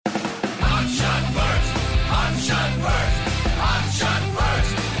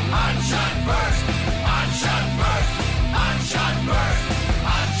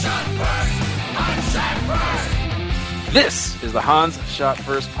This is the Hans Shot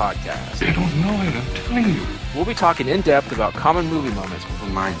First podcast. They don't know it, I'm telling you. We'll be talking in depth about common movie moments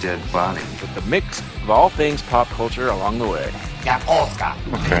From my dead body. with the mix of all things pop culture along the way.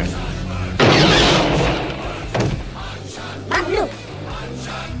 Okay.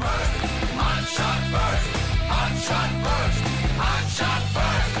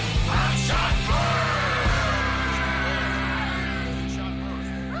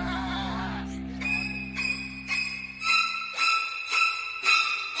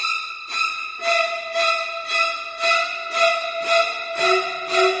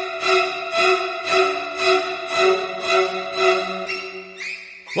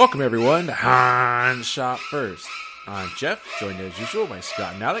 Welcome everyone to Hans Shot First. I'm Jeff, joined as usual by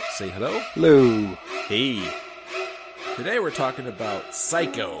Scott and Alex. Say hello. Hello. Hey. Today we're talking about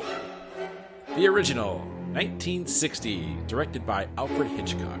Psycho, the original, 1960, directed by Alfred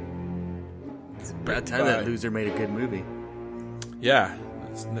Hitchcock. It's about time that loser made a good movie. Yeah,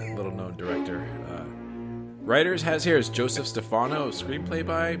 it's a little known director. Writers has here is Joseph Stefano, screenplay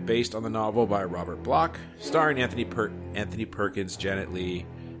by, based on the novel by Robert Bloch, starring Anthony Perkins, Janet Leigh,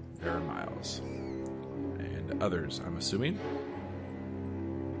 Vera Miles, and others, I'm assuming.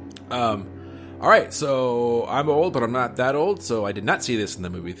 All right, so I'm old, but I'm not that old, so I did not see this in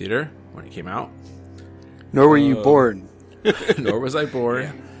the movie theater when it came out. Nor were you born. Nor was I born.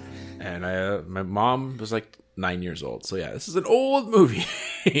 Yeah. And my mom was like 9 years old. So yeah, this is an old movie.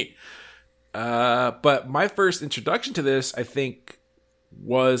 But my first introduction to this, I think,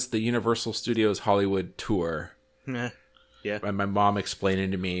 was the Universal Studios Hollywood tour. Yeah. And my mom explaining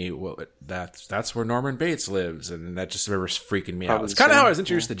to me, well, that's where Norman Bates lives, and that just remembers freaking me out. It's kind of how I was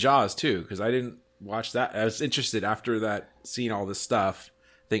introduced to Jaws too, because I didn't watch that. I was interested after that, seeing all this stuff.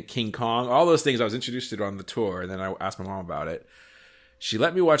 I think King Kong, all those things I was introduced to on the tour, and then I asked my mom about it. She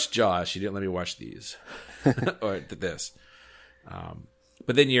let me watch Jaws. She didn't let me watch these or this.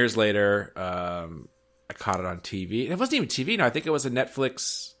 But then years later, I caught it on TV. It wasn't even TV. No, I think it was a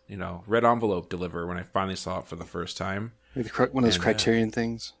Netflix, red envelope deliver when I finally saw it for the first time. One of those Criterion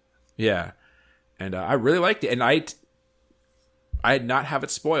things. Yeah. And I really liked it. And I did not have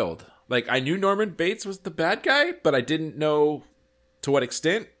it spoiled. Like, I knew Norman Bates was the bad guy, but I didn't know to what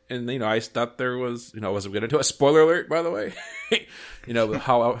extent. And, I thought there was, I wasn't going to do a spoiler alert, by the way,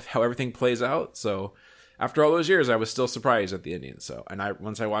 how everything plays out. So after all those years, I was still surprised at the ending. So, and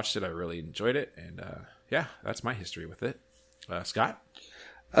once I watched it, I really enjoyed it. And, yeah, that's my history with it. Scott?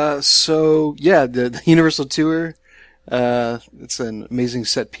 The Universal Tour, it's an amazing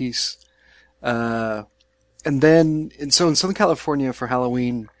set piece. And then, in Southern California for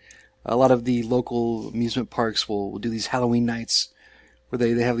Halloween, a lot of the local amusement parks will do these Halloween nights where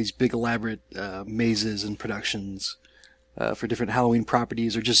they have these big elaborate mazes and productions for different Halloween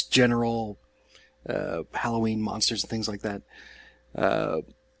properties or just general Halloween monsters and things like that.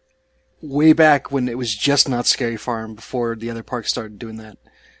 Way back when it was just not Scary Farm, before the other parks started doing that,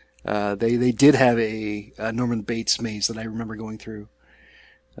 they did have a Norman Bates maze that I remember going through.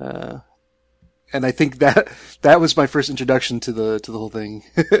 And I think that was my first introduction to the whole thing.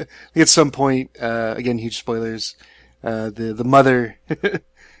 I think at some point, again, huge spoilers, the mother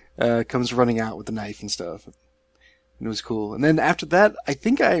comes running out with the knife and stuff. And it was cool. And then after that, I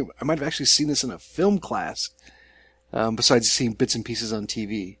think I might have actually seen this in a film class, besides seeing bits and pieces on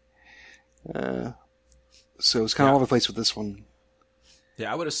TV. So it's kind of all over the place with this one.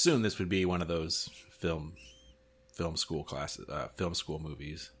 Yeah, I would assume this would be one of those film school classes, film school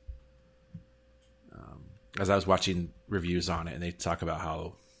movies. As I was watching reviews on it, and they talk about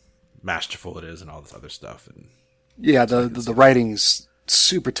how masterful it is and all this other stuff. And yeah, the writing's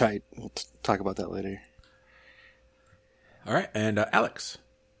super tight. We'll talk about that later. All right, and Alex.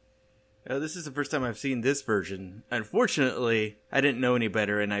 This is the first time I've seen this version. Unfortunately, I didn't know any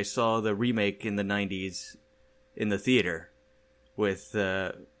better, and I saw the remake in the 90s in the theater with,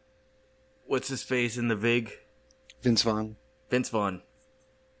 what's his face in the VIG? Vince Vaughn.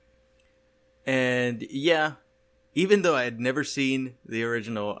 And yeah, even though I had never seen the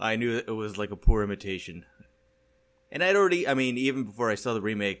original, I knew it was like a poor imitation. And even before I saw the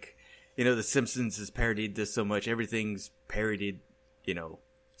remake, The Simpsons has parodied this so much. Everything's parodied,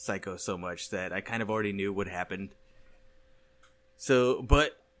 Psycho so much that I kind of already knew what happened. So,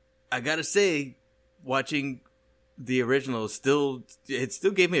 but I gotta say, watching the original it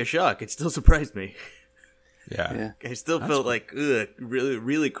still gave me a shock. It still surprised me. Yeah. I still felt like, really,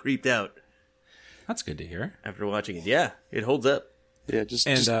 really creeped out. That's good to hear. After watching it. Yeah, it holds up. Yeah,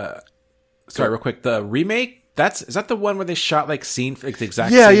 sorry, real quick. The remake, is that the one where they shot the exact same scene?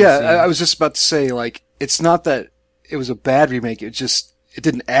 I was just about to say, it's not that it was a bad remake. It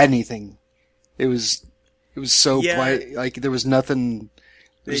didn't add anything. It was It was so bright. Like there was nothing.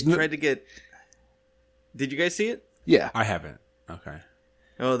 They tried to get. Did you guys see it? Yeah, I haven't. Okay.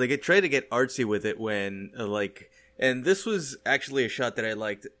 Oh, they tried to get artsy with it when and this was actually a shot that I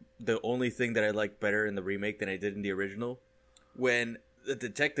liked. The only thing that I liked better in the remake than I did in the original, when the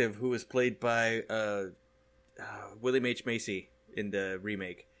detective who was played by William H. Macy in the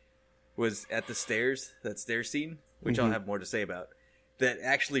remake was at the stairs, that stair scene, which I'll have more to say about, that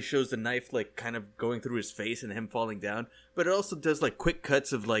actually shows the knife like kind of going through his face and him falling down, but it also does like quick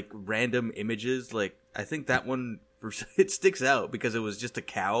cuts of like random images. Like I think that one it sticks out because it was just a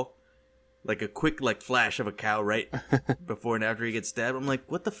cow, like a quick like flash of a cow right before and after he gets stabbed. I'm like,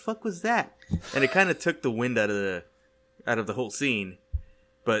 what the fuck was that? And it kind of took the wind out of the whole scene.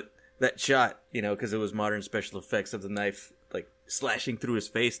 But that shot, because it was modern special effects of the knife like slashing through his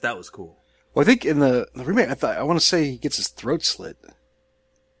face, that was cool. Well, I think in the remake, I want to say he gets his throat slit.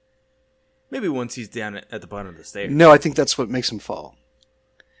 Maybe once he's down at the bottom of the stairs. No, I think that's what makes him fall.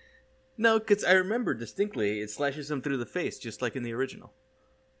 No, because I remember distinctly it slashes him through the face, just like in the original.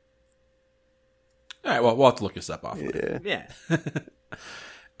 All right, well, we'll have to look this up off. Yeah.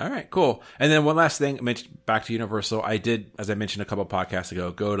 All right, cool. And then one last thing, back to Universal. I did, as I mentioned a couple podcasts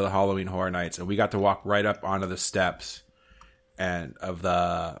ago, go to the Halloween Horror Nights, and we got to walk right up onto the steps and of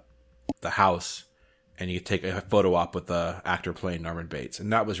the house, and you could take a photo op with the actor playing Norman Bates,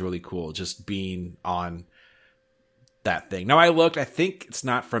 and that was really cool, just being on that thing. Now, I think it's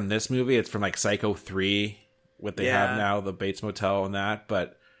not from this movie, it's from like Psycho 3, what they have now, the Bates Motel and that,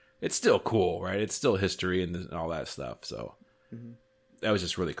 but it's still cool, right? It's still history and all that stuff, so that was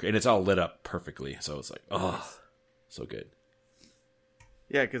just really cool. And it's all lit up perfectly, so it's like, so good.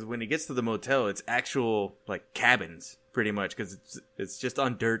 Yeah, because when he gets to the motel, it's actual like cabins, pretty much, because it's just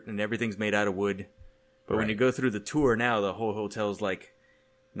on dirt and everything's made out of wood. But when you go through the tour now, the whole hotel's like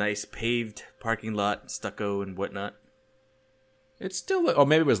nice paved parking lot, stucco and whatnot. It still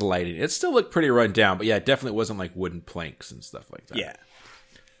maybe it was lighting. It still looked pretty run down, but yeah, it definitely wasn't like wooden planks and stuff like that. Yeah.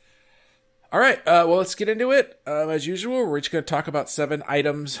 All right, well, let's get into it. As usual, we're just going to talk about 7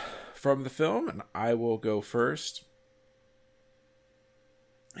 items from the film, and I will go first.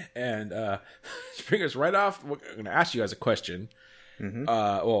 And to bring us right off, I'm going to ask you guys a question.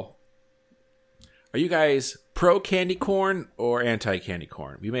 Well, are you guys pro candy corn or anti candy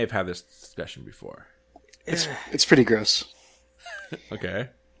corn? We may have had this discussion before. It's pretty gross. Okay.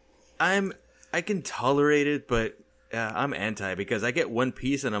 I can tolerate it, but I'm anti, because I get one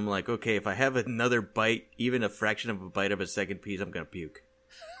piece and I'm like, okay, if I have another bite, even a fraction of a bite of a second piece, I'm going to puke.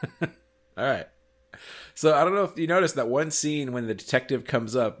 All right. So I don't know if you noticed that one scene when the detective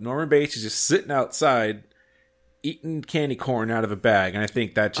comes up, Norman Bates is just sitting outside eating candy corn out of a bag, and I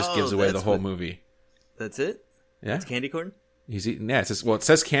think that just gives away the whole movie. That's it? Yeah. It's candy corn? He's eating, it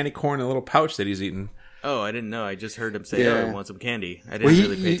says candy corn in a little pouch that he's eating. Oh, I didn't know. I just heard him say, I want some candy. I didn't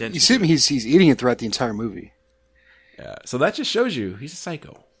really pay attention. You see him, he's eating it throughout the entire movie. Yeah, so that just shows you he's a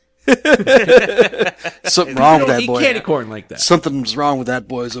psycho. Something wrong with that boy. Eat candy corn like that. Something's wrong with that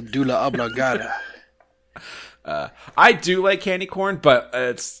boy's Abdullah Oblongata. I do like candy corn, but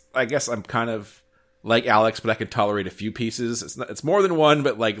I guess I'm kind of like Alex, but I can tolerate a few pieces. It's more than one,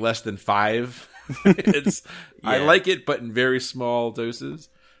 but like less than 5. I like it, but in very small doses.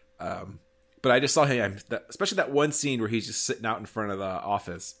 But I just saw him, especially that one scene where he's just sitting out in front of the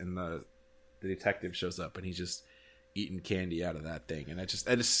office, and the detective shows up, and he's just eating candy out of that thing, and I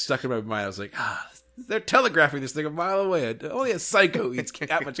just stuck in my mind. I was like, they're telegraphing this thing a mile away. Only a psycho eats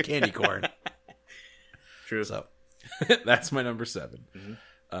that much candy corn. True. So that's my number 7.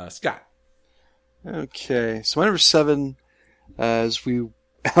 Scott. Okay, so my number 7, as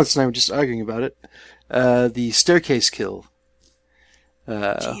Alex and I were just arguing about it, the staircase kill.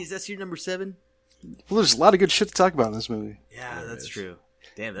 Jeez, that's your number 7? Well, there's a lot of good shit to talk about in this movie. Yeah, that's true.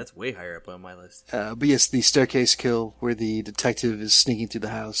 Damn, that's way higher up on my list. But yes, the staircase kill, where the detective is sneaking through the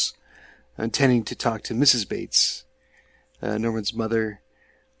house, intending to talk to Mrs. Bates, Norman's mother,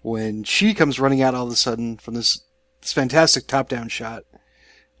 when she comes running out all of a sudden from this fantastic top-down shot,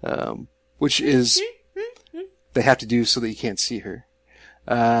 which is they have to do so that you can't see her.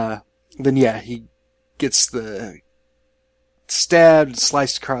 Then he gets the stabbed,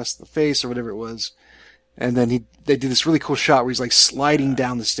 sliced across the face or whatever it was, and then they do this really cool shot where he's like sliding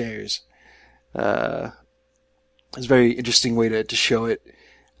down the stairs. It's a very interesting way to show it.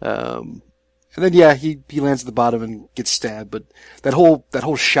 And then he lands at the bottom and gets stabbed, but that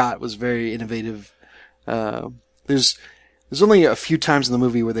whole shot was very innovative. There's only a few times in the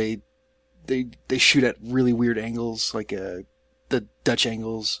movie where they shoot at really weird angles, like the Dutch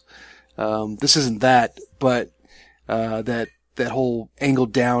angles. This isn't that, but that that whole angle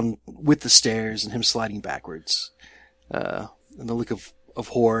down with the stairs and him sliding backwards, and the look of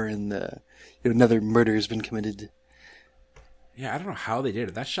horror and another murder has been committed. Yeah, I don't know how they did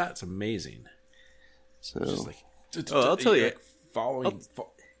it. That shot's amazing. So, just like, I'll tell you. Following.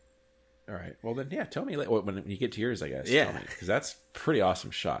 All right. Well, then, yeah. Tell me when you get to yours, I guess. Yeah, because that's a pretty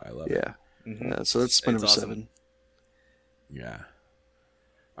awesome shot. I love it. yeah. So that's my number awesome. 7. Yeah.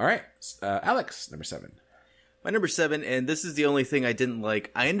 All right, Alex, number 7. My number 7, and this is the only thing I didn't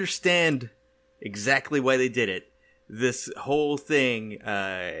like. I understand exactly why they did it. This whole thing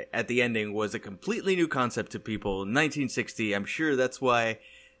at the ending was a completely new concept to people. 1960, I'm sure that's why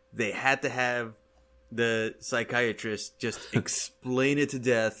they had to have the psychiatrist just explain it to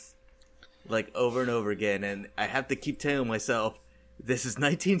death, like over and over again. And I have to keep telling myself, this is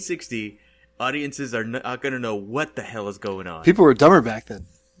 1960. Audiences are not going to know what the hell is going on. People were dumber back then.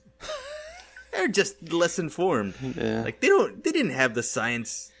 They're just less informed. Yeah. Like they didn't have the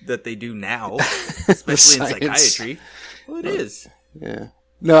science that they do now, especially in psychiatry. Well, it is. Yeah.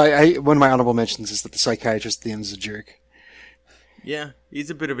 No, I one of my honorable mentions is that the psychiatrist at the end is a jerk. Yeah, he's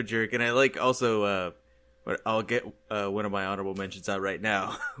a bit of a jerk, and I like also. But I'll get one of my honorable mentions out right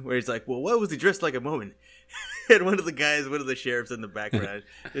now, where he's like, "Well, why was he dressed like a Mormon?" And one of the sheriffs in the background.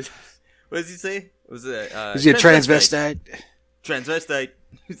 What does he say? Was it? Is he a transvestite? Transvestite.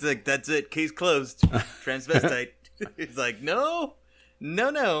 He's like, that's it. Case closed. Transvestite. He's like, no.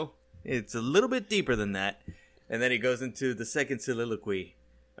 It's a little bit deeper than that. And then he goes into the second soliloquy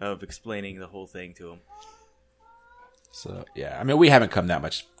of explaining the whole thing to him. So, yeah. I mean, we haven't come that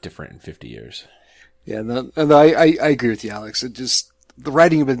much different in 50 years. Yeah, no, I agree with you, Alex. It just, the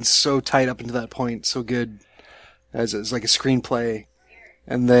writing had been so tight up until that point, so good as like a screenplay.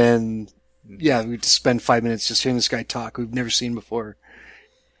 And then, yeah, we just spend 5 minutes just hearing this guy talk we've never seen before.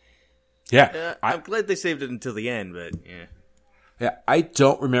 Yeah. I'm glad they saved it until the end, but yeah. Yeah, I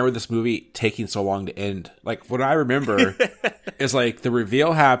don't remember this movie taking so long to end. Like, what I remember is like the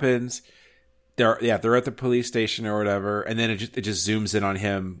reveal happens. They're at the police station or whatever, and then it just zooms in on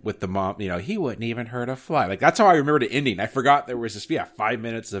him with the mom. He wouldn't even hurt a fly. Like, that's how I remember the ending. I forgot there was this 5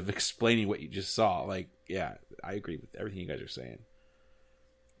 minutes of explaining what you just saw. Like, yeah, I agree with everything you guys are saying.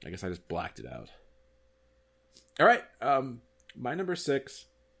 I guess I just blacked it out. All right, my number 6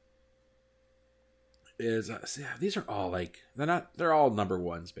 is these are all like they're all number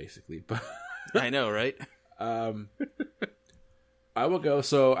ones basically, but I know, right? I will go.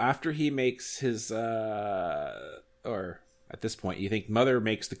 So after he makes his or at this point, you think Mother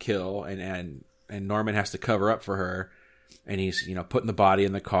makes the kill, and Norman has to cover up for her, and he's putting the body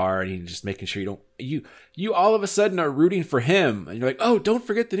in the car, and he's just making sure you all of a sudden are rooting for him, and you're like, oh, don't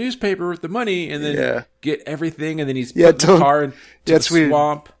forget the newspaper with the money, and then get everything, and then he's putting the car into the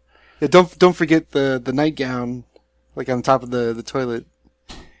swamp. Yeah, don't forget the nightgown, like on top of the toilet.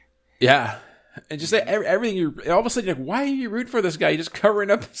 Yeah, and just everything. All of a sudden, you're like, why are you rooting for this guy? You're just covering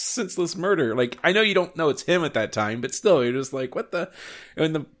up senseless murder. Like, I know you don't know it's him at that time, but still, you're just like, what the?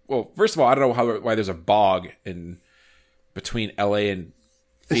 Well, first of all, I don't know why there's a bog in between L.A. and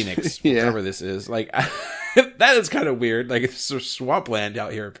Phoenix, whatever this is. Like, that is kind of weird. Like, it's swampland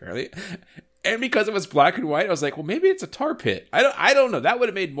out here, apparently. And because it was black and white, I was like, well, maybe it's a tar pit. I don't know. That would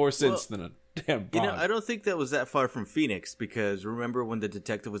have made more sense than a damn bog. I don't think that was that far from Phoenix, because remember when the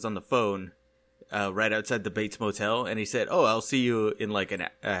detective was on the phone right outside the Bates Motel, and he said, oh, I'll see you in like a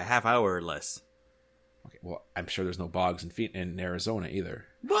half hour or less. Okay, well, I'm sure there's no bogs in Arizona either.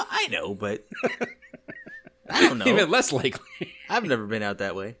 Well, I know, but I don't know. Even less likely. I've never been out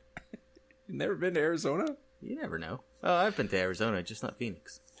that way. You've never been to Arizona? You never know. Oh, I've been to Arizona, just not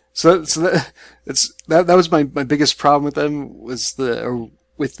Phoenix. So that was my biggest problem with them, was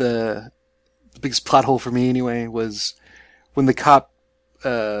the biggest plot hole for me anyway, was when the cop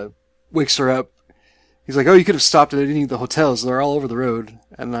wakes her up. He's like, oh, you could have stopped at any of the hotels. They're all over the road.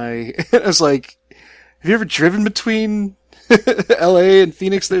 And I was like, have you ever driven between LA and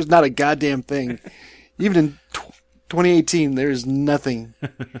Phoenix? There's not a goddamn thing. Even in 2018, there's nothing.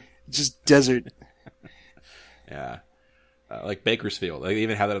 Just desert. Yeah. Like Bakersfield. They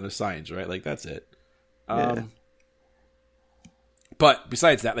even have that on the signs, right? Like, that's it. But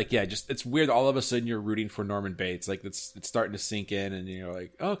besides that, like, yeah, just it's weird. All of a sudden, you're rooting for Norman Bates. Like, it's starting to sink in, and you're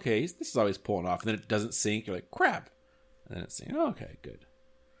like, okay, this is always pulling off. And then it doesn't sink. You're like, crap. And then it's sinking. Oh, okay, good.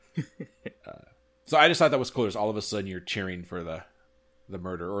 So I just thought that was cool. Just all of a sudden, you're cheering for the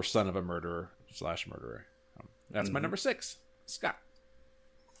murderer or son of a murderer / murderer. That's my number 6, Scott.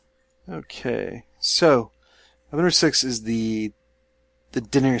 Okay, so my number 6 is the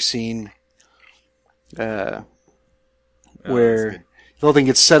dinner scene, where the whole thing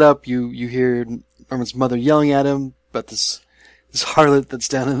gets set up. You hear Norman's mother yelling at him about this this harlot that's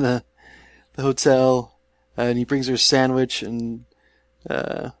down in the hotel, and he brings her a sandwich, and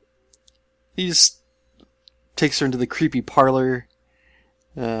he just takes her into the creepy parlor,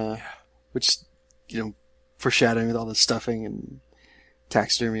 which, foreshadowing with all the stuffing and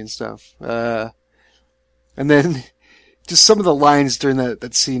taxidermy and stuff. And then just some of the lines during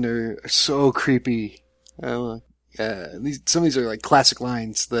that scene are so creepy. Some of these are like classic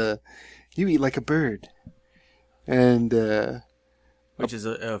lines. You eat like a bird. And, which is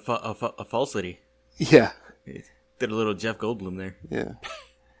a falsity. Yeah. Did a little Jeff Goldblum there. Yeah.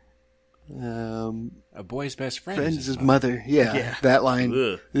 A boy's best friend is his mother. Yeah. That line.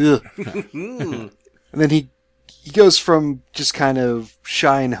 Ugh. And then he goes from just kind of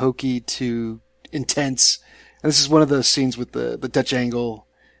shy and hokey to intense. And this is one of those scenes with the Dutch angle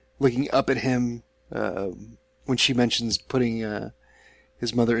looking up at him, when she mentions putting,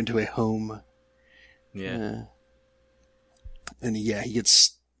 his mother into a home. Yeah. And he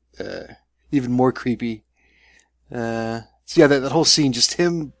gets, even more creepy. So yeah, that whole scene, just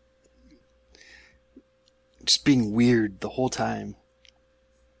him just being weird the whole time.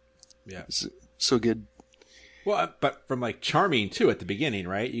 Yeah. It's so good. Well, but from like charming too at the beginning,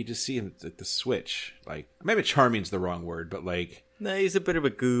 right? You just see him at the switch. Like, maybe charming's the wrong word, but like, no, he's a bit of a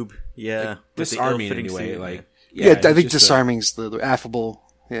goob. Yeah, like, disarming anyway. Suit, like, I think disarming's the affable.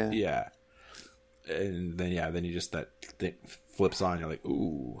 Yeah, yeah. And then you just that thing flips on. You're like,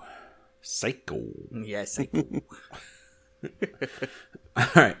 ooh, psycho. Yeah, psycho. All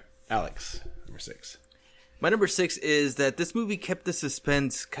right, Alex, number 6. My number 6 is that this movie kept the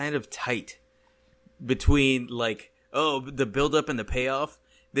suspense kind of tight between like, the build up and the payoff.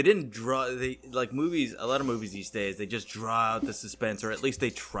 They didn't movies, a lot of movies these days, they just draw out the suspense, or at least they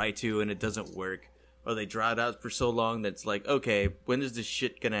try to, and it doesn't work. Or they draw it out for so long that it's like, okay, when is this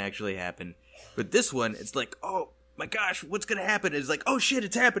shit gonna actually happen? But this one, it's like, oh my gosh, what's gonna happen? It's like, oh shit,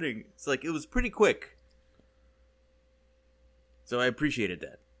 it's happening. It's like, it was pretty quick. So I appreciated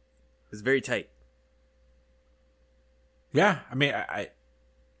that. It was very tight. Yeah, I mean, I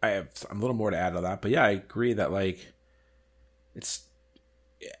have a little more to add to that, but yeah, I agree that like it's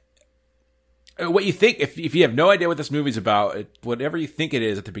what you think. If you have no idea what this movie's about, whatever you think it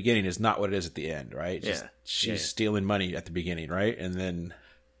is at the beginning is not what it is at the end, right? She's stealing money at the beginning, right? And then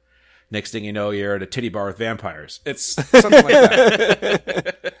next thing you know, you're at a titty bar with vampires. It's something like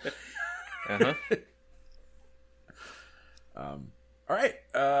that. Uh-huh. All right,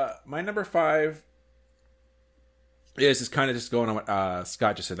 my number 5. Is kind of just going on what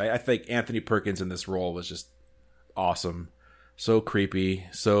Scott just said. I think Anthony Perkins in this role was just awesome. So creepy.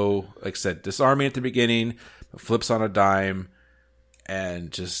 So, like I said, disarming at the beginning, flips on a dime,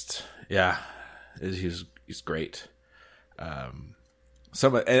 and just, yeah, he's great. I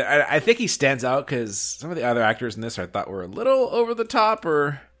think he stands out because some of the other actors in this I thought were a little over the top,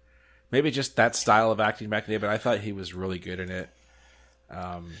 or maybe just that style of acting back in the day, but I thought he was really good in it.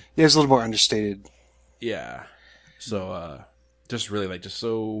 Yeah, it was a little more understated. Yeah. So, just really like, just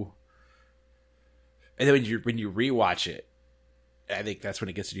so, and then when you rewatch it, I think that's when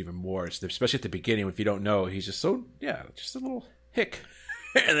it gets it even more, especially at the beginning. If you don't know, he's just so, just a little hick.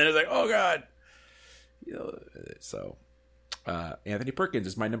 And then it's like, oh God. So, Anthony Perkins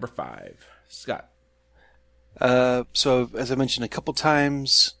is my number 5. Scott. So as I mentioned a couple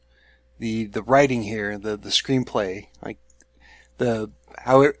times, the writing here, the screenplay, like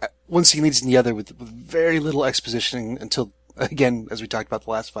one scene leads in the other with very little exposition until, again, as we talked about the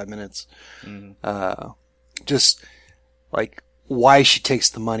last 5 minutes, just like why she takes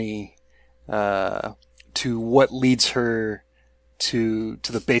the money, to what leads her to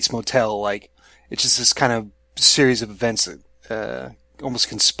the Bates Motel. Like, it's just this kind of series of events that, almost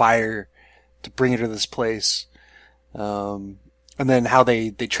conspire to bring her to this place. And then how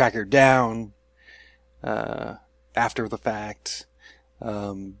they track her down, after the fact.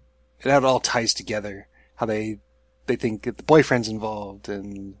 It all ties together. How they think that the boyfriend's involved,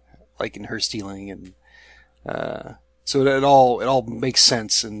 and like in her stealing, and so it all makes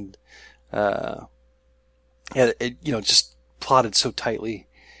sense, and it just plotted so tightly.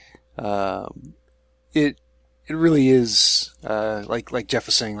 It really is like Jeff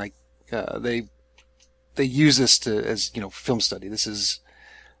was saying, like they use this as film study. This is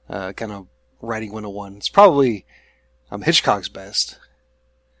kind of writing 101. It's probably Hitchcock's best.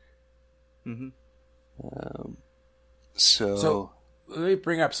 Mm-hmm. So let me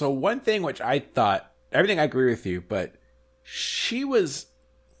bring up. So one thing which I thought, everything I agree with you, but she was,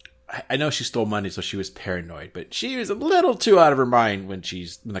 I know she stole money, so she was paranoid, but she was a little too out of her mind when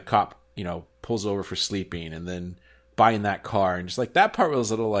the cop, pulls over for sleeping, and then buying that car, and just like that part was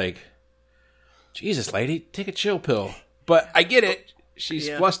a little like, Jesus, lady, take a chill pill. But I get it. She's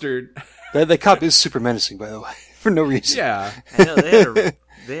flustered. The cop is super menacing, by the way, for no reason. Yeah. I know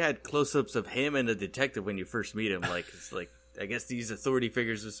they had close-ups of him and the detective when you first meet him. Like, it's like, I guess these authority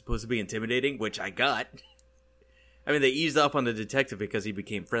figures are supposed to be intimidating, which I got. I mean, they eased off on the detective because he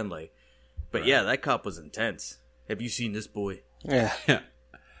became friendly. But yeah, that cop was intense. Have you seen this boy? Yeah.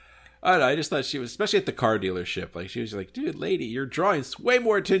 I don't know. I just thought she was, especially at the car dealership, like she was like, "Dude, lady, you're drawing way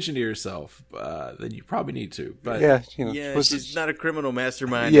more attention to yourself than you probably need to." But Yeah, she's not a criminal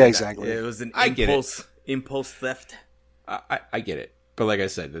mastermind. Yeah, exactly. It was an impulse theft. I get it, but like I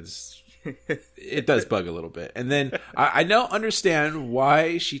said, it does bug a little bit. And then I don't understand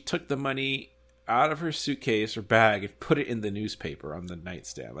why she took the money out of her suitcase or bag and put it in the newspaper on the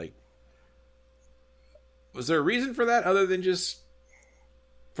nightstand. Like, was there a reason for that other than just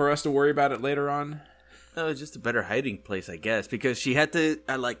for us to worry about it later on? No, it's just a better hiding place, I guess, because she had to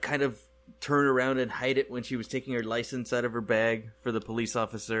kind of turn around and hide it when she was taking her license out of her bag for the police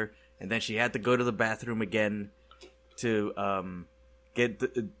officer, and then she had to go to the bathroom again to get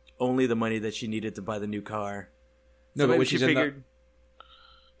only the money that she needed to buy the new car. No, but when she's in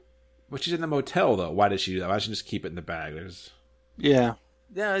the motel, though, why did she do that? Why didn't she just keep it in the bag? Yeah.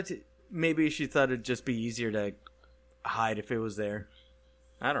 Yeah, maybe she thought it'd just be easier to hide if it was there.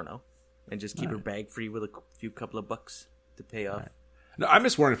 I don't know. And just keep her bag free with a couple of bucks to pay off. No, I'm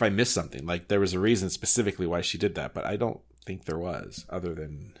just wondering if I missed something. Like, there was a reason specifically why she did that, but I don't think there was, other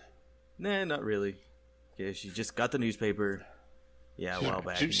than... Nah, not really. Yeah, she just got the newspaper, a while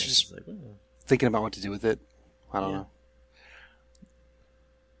back. She's just like, thinking about what to do with it. I don't know.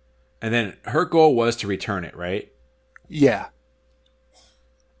 And then her goal was to return it, right? Yeah.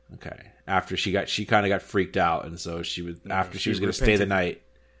 Okay. After she kind of got freaked out, and so she was after she was going to stay the night,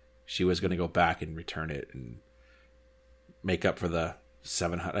 she was going to go back and return it and make up for the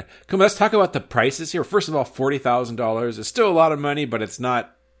 $700. Come on, let's talk about the prices here. First of all, $40,000 is still a lot of money, but it's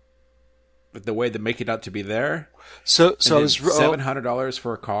not the way they make it out to be there. So I was $700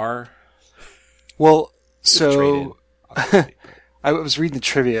 for a car. Well, so I was reading the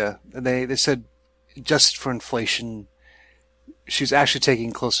trivia, and they said just for inflation, she's actually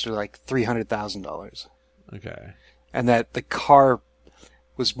taking closer to like $300,000. Okay. And that the car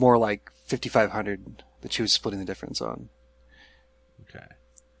was more like $5,500 that she was splitting the difference on. Okay.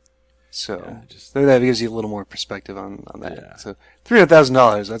 So that gives you a little more perspective on that. Yeah. So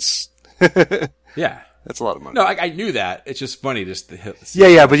 $300,000, that's yeah, that's a lot of money. No, I knew that. It's just funny just to hit. But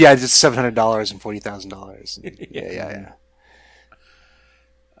just $700 and $40,000. Yeah.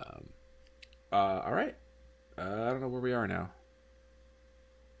 All right. I don't know where we are now.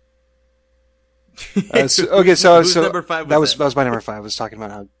 So number 5 that was my number 5. I was talking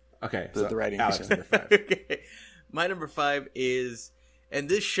about how the writing. Alex, number 5. Okay. My number 5 is, and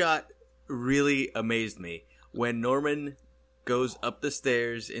this shot really amazed me, when Norman goes up the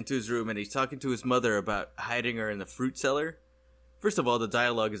stairs into his room and he's talking to his mother about hiding her in the fruit cellar. First of all, the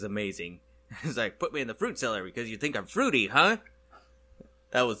dialogue is amazing. He's like, "Put me in the fruit cellar because you think I'm fruity, huh?"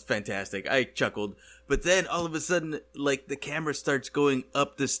 That was fantastic. I chuckled. But then all of a sudden, like, the camera starts going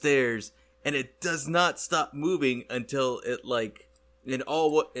up the stairs and it does not stop moving until it, like,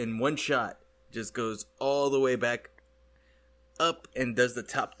 in one shot, just goes all the way back up and does the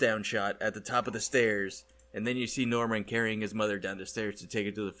top-down shot at the top of the stairs. And then you see Norman carrying his mother down the stairs to take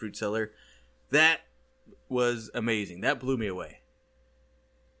her to the fruit cellar. That was amazing. That blew me away.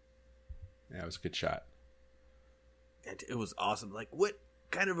 Yeah, it was a good shot. It was awesome. Like, what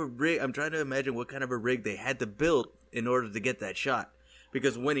kind of a rig? I'm trying to imagine what kind of a rig they had to build in order to get that shot.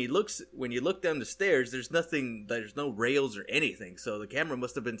 Because when you look down the stairs, there's no rails or anything. So the camera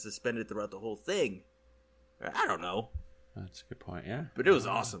must have been suspended throughout the whole thing. I don't know. That's a good point, yeah. But it was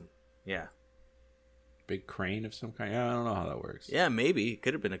awesome. Yeah. Big crane of some kind. Yeah, I don't know how that works. Yeah, maybe. It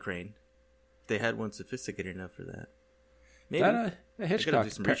could have been a crane. They had one sophisticated enough for that. Maybe. Hitchcock. Do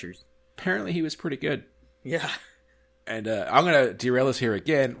some research. Apparently he was pretty good. Yeah. And I'm going to derail us here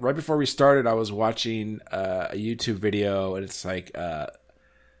again. Right before we started, I was watching a YouTube video, and it's like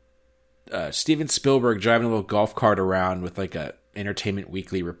Steven Spielberg driving a little golf cart around with like a Entertainment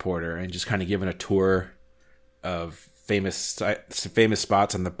Weekly reporter and just kind of giving a tour of famous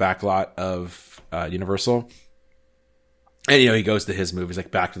spots on the back lot of Universal. And, he goes to his movies like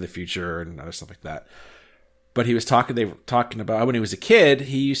Back to the Future and other stuff like that. But they were talking about when he was a kid,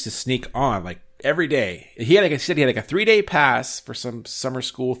 he used to sneak on like every day. He had a 3-day pass for some summer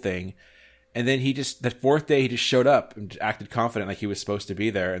school thing. And then that fourth day, he just showed up and acted confident like he was supposed to be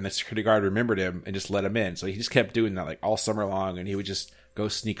there. And the security guard remembered him and just let him in. So he just kept doing that like all summer long. And he would just go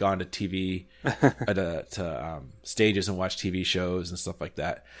sneak onto TV, to stages and watch TV shows and stuff like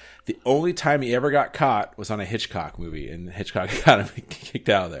that. The only time he ever got caught was on a Hitchcock movie, and Hitchcock got him kicked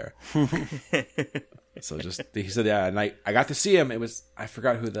out of there. So he said, yeah, and I got to see him. I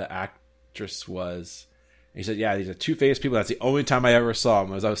forgot who the actress was. He said, yeah, these are two-faced people. That's the only time I ever saw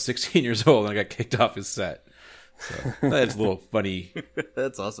him. I was 16 years old, and I got kicked off his set. So that's a little funny.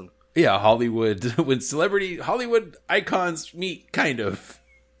 That's awesome. Yeah, Hollywood, when Hollywood icons meet, kind of.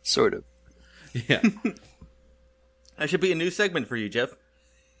 Sort of. Yeah. That should be a new segment for you, Jeff.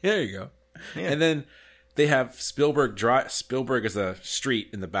 There you go. Yeah. And then they have Spielberg is a street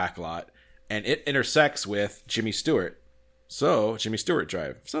in the back lot, and it intersects with Jimmy Stewart. So, Jimmy Stewart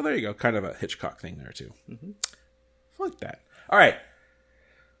Drive. So there you go. Kind of a Hitchcock thing there, too. Mm-hmm. Like that. All right.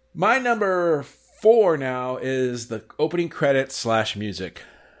 My number 4 now is the opening credits / music.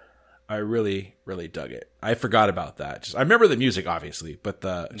 I really, really dug it. I forgot about that. I remember the music, obviously, but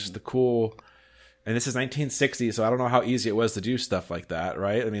just the cool... And this is 1960, so I don't know how easy it was to do stuff like that,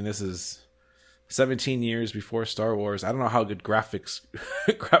 right? I mean, this is 17 years before Star Wars. I don't know how good graphics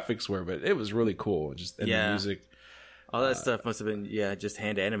were, but it was really cool. The music... All that stuff must have been, just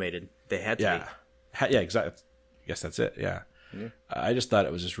hand animated. They had to be. Yeah, exactly. I guess that's it, yeah. I just thought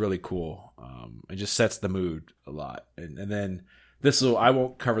it was just really cool. It just sets the mood a lot. And then I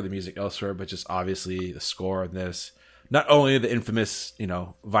won't cover the music elsewhere, but just obviously the score on this. Not only the infamous,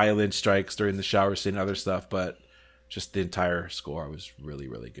 violin strikes during the shower scene and other stuff, but just the entire score was really,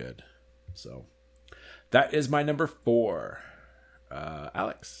 really good. So that is my number 4.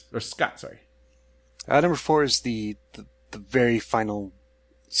 Alex. Or Scott, sorry. Number 4 is the very final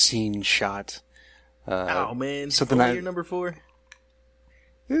scene shot. Oh man, something your number 4?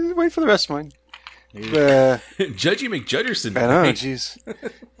 Wait for the rest of mine. Judgy McJudgerson. I know, jeez.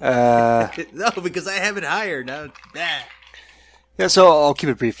 No, because I have it higher now. Yeah, so I'll keep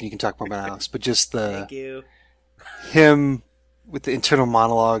it brief, and you can talk more about Alex. But just Thank you. Him with the internal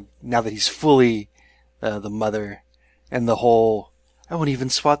monologue. Now that he's fully the mother, and the whole "I won't even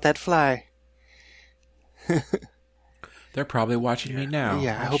swat that fly." They're probably watching me now.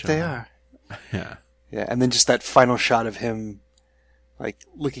 Yeah, I hope they are. Yeah. Yeah, and then just that final shot of him, like,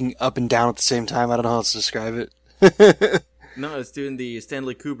 looking up and down at the same time. I don't know how else to describe it. No, it's doing the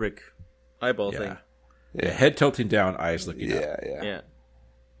Stanley Kubrick eyeball thing. Yeah, head tilting down, eyes looking up. Yeah.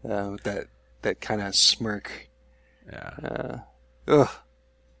 With that kind of smirk. Yeah. Ugh.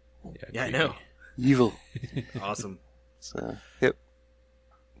 Yeah, I know. Evil. Awesome. So, yep.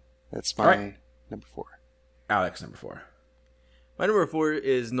 That's my number 4. Alex, number 4. My number 4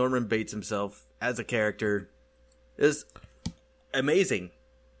 is Norman Bates himself as a character. Is amazing.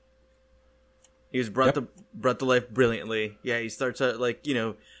 He was brought to life brilliantly. Yeah, he starts out like,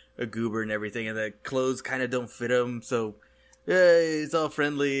 a goober and everything, and the clothes kind of don't fit him, so he's all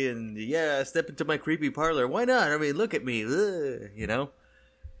friendly, and step into my creepy parlor. Why not? I mean, look at me,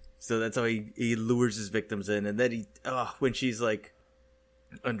 So that's how he lures his victims in, and then when she's like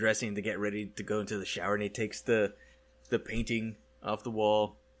undressing to get ready to go into the shower, and he takes the painting off the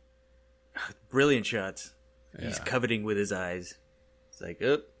wall. Brilliant shots. Yeah. He's coveting with his eyes. It's like,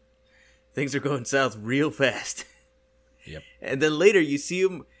 things are going south real fast. Yep. And then later you see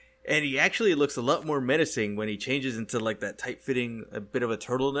him, and he actually looks a lot more menacing when he changes into like that tight-fitting, a bit of a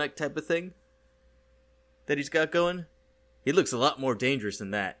turtleneck type of thing that he's got going. He looks a lot more dangerous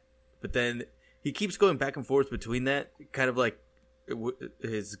than that. But then he keeps going back and forth between that, kind of like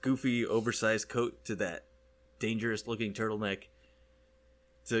his goofy, oversized coat to that dangerous-looking turtleneck.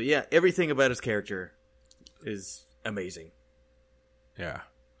 So yeah, everything about his character is amazing. Yeah.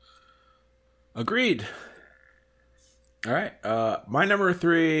 Agreed. All right. My number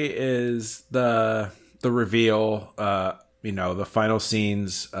 3 is the reveal. The final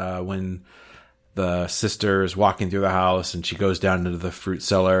scenes when the sister is walking through the house and she goes down into the fruit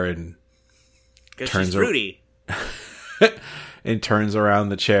cellar and she's fruity. And turns around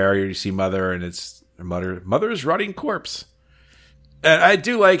the chair. You see Mother, and it's Mother's rotting corpse. And I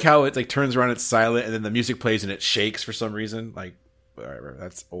do like how it like turns around, it's silent, and then the music plays and it shakes for some reason. Like, whatever,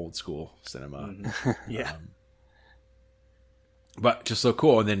 that's old school cinema. Mm-hmm. Yeah. But just so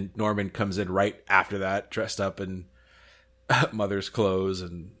cool. And then Norman comes in right after that, dressed up in Mother's clothes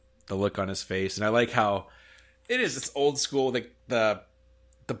and the look on his face. And I like how it's old school. The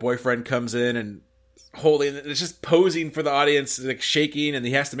boyfriend comes in and holding, it's just posing for the audience, like shaking, and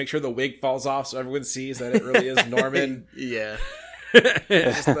he has to make sure the wig falls off so everyone sees that it really is Norman. Yeah.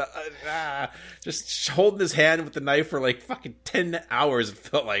 Just holding his hand with the knife for like fucking 10 hours. It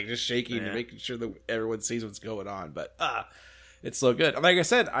felt like just shaking and making sure that everyone sees what's going on. But it's so good. Like I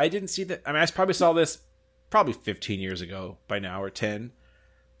said, I didn't see that. I mean, I probably saw this 15 years ago by now, or 10.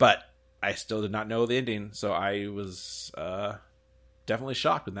 But I still did not know the ending, so I was definitely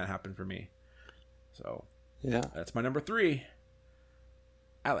shocked when that happened for me. So Yeah. that's my number 3.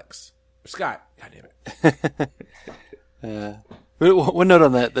 Alex. Scott. God damn it. One note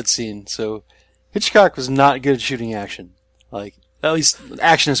on that scene. So Hitchcock was not good at shooting action. Like, at least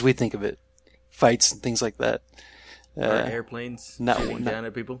action as we think of it. Fights and things like that. Or airplanes shooting down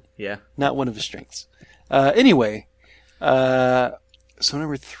at people. Yeah. Not one of his strengths. Anyway, so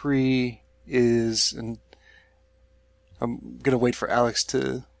number 3 is, and I'm gonna wait for Alex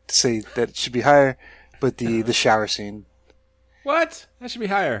to say that it should be higher, but the shower scene. What? That should be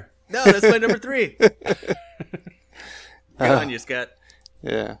higher. No, that's my number 3. Go on, you Scott.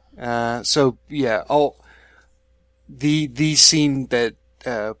 Yeah. So yeah, the scene that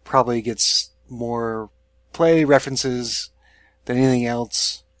probably gets more play references than anything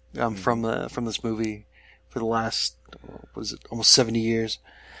else from this movie for the last almost 70 years,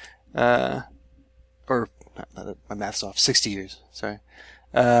 or my math's off, 60 years. Sorry.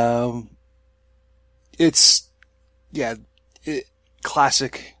 It's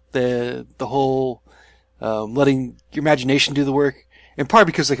classic. The whole letting your imagination do the work, in part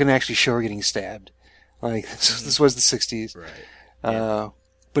because they can actually show her getting stabbed. Like this was the 60s, right?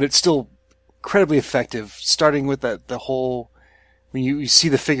 But it's still incredibly effective. Starting with the whole when you see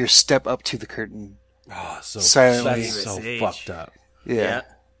the figure step up to the curtain, silently. That's so fucked up. Yeah.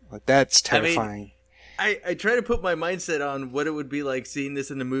 Like that's terrifying. I mean, I try to put my mindset on what it would be like seeing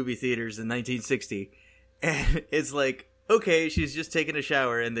this in the movie theaters in 1960, and it's like, okay, she's just taking a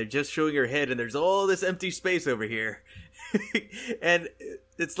shower and they're just showing her head and there's all this empty space over here. And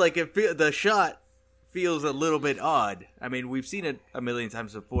it's like the shot feels a little bit odd. I mean, we've seen it a million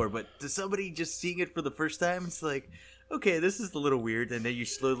times before, but to somebody just seeing it for the first time, it's like, okay, this is a little weird. And then you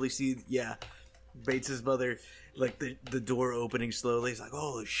slowly see, Bates's mother, like the door opening slowly. It's like,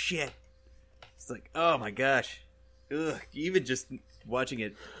 oh shit. It's like, oh my gosh. Ugh. Even just watching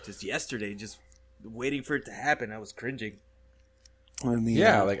it just yesterday, just waiting for it to happen, I was cringing.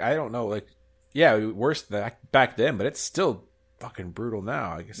 Like I don't know, like worse back then, but it's still fucking brutal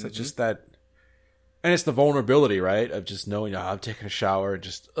now. I guess it's just that, and it's the vulnerability, right, of just knowing I'm taking a shower and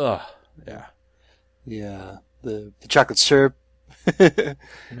just the chocolate syrup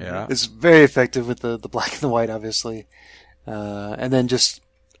is very effective with the black and the white, obviously, and then just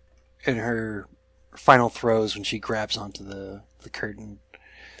in her final throes when she grabs onto the curtain.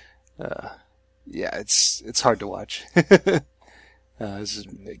 It's hard to watch. This is,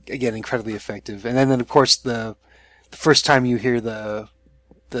 again, incredibly effective. And then of course, the first time you hear the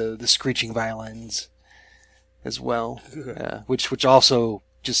screeching violins as well, which also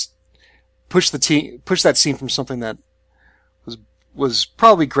just push that scene from something that was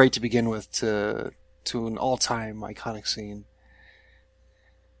probably great to begin with to an all-time iconic scene.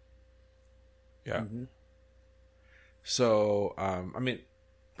 Yeah. Mm-hmm. So, I mean,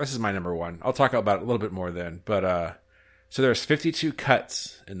 this is my number 1. I'll talk about it a little bit more then. But so there's 52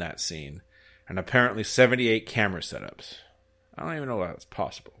 cuts in that scene, and apparently 78 camera setups. I don't even know how that's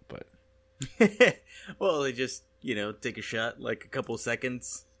possible, but well, they just take a shot like a couple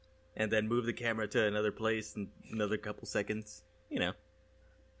seconds, and then move the camera to another place in another couple seconds. Yeah.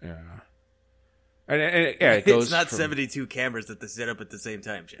 And it goes. It's not 72 cameras that they set up at the same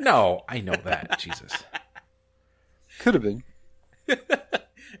time, Jeff. No, I know that. Jesus. Could have been.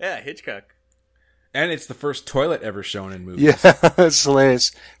 Yeah, Hitchcock. And it's the first toilet ever shown in movies. Yeah, that's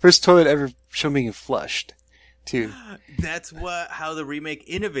hilarious. First toilet ever shown being flushed, too. That's how the remake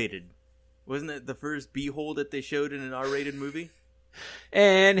innovated. Wasn't it the first beehole that they showed in an R-rated movie?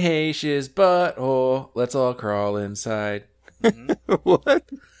 And Heche's butthole. Let's all crawl inside. Mm-hmm. What?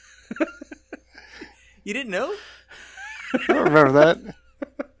 You didn't know? I don't remember that.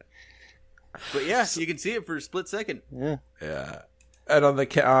 But yeah, you can see it for a split second. Yeah. And on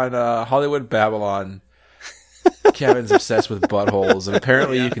Hollywood Babylon, Kevin's obsessed with buttholes, and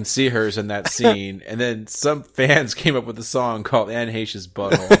apparently you can see hers in that scene. And then some fans came up with a song called Anne Heche's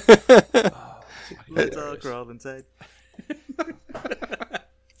Butthole. Let's all crawl inside.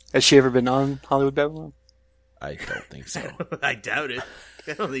 Has she ever been on Hollywood Babylon? I don't think so. I doubt it.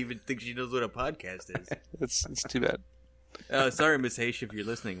 I don't even think she knows what a podcast is. It's too bad. Oh, sorry, Miss Heche, if you're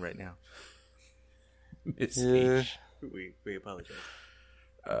listening right now. Miss Heche. We apologize.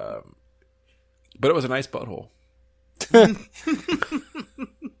 But it was a nice butthole.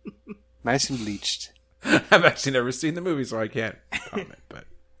 Nice and bleached. I've actually never seen the movie, so I can't comment, but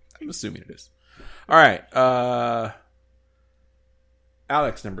I'm assuming it is. All right.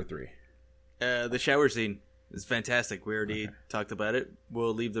 Alex, number 3. The shower scene is fantastic. We already talked about it.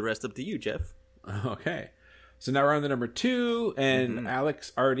 We'll leave the rest up to you, Jeff. Okay. So now we're on the number 2, and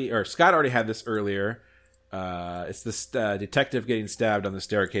Scott already had this earlier. It's this detective getting stabbed on the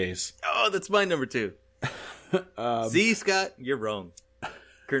staircase. Oh, that's my number 2. See, Scott, you're wrong.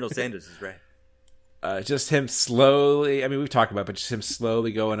 Colonel Sanders is right. Just him slowly, I mean, we've talked about it, but just him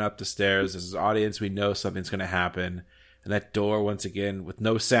slowly going up the stairs. As an audience, we know something's going to happen. And that door, once again, with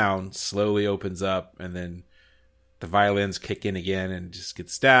no sound, slowly opens up. And then the violins kick in again and just get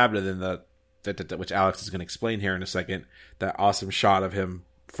stabbed. And then which Alex is going to explain here in a second, that awesome shot of him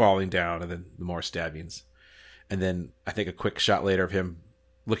falling down and then the more stabbings. And then I think a quick shot later of him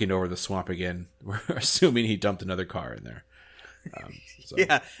looking over the swamp again. We're assuming he dumped another car in there. So.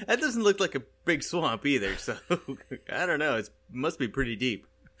 Yeah, that doesn't look like a big swamp either, so I don't know. It must be pretty deep.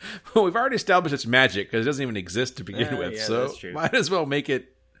 Well, we've already established it's magic because it doesn't even exist to begin with, yeah, so might as well make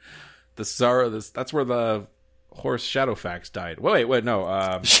it the sorrow. That's where the horse Shadowfax died. Wait, no.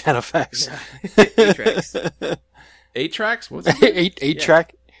 Shadowfax. 8-tracks. 8-tracks? What's eight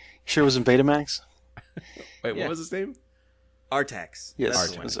track? Sure, it was in Betamax. Wait, what was his name? Artax.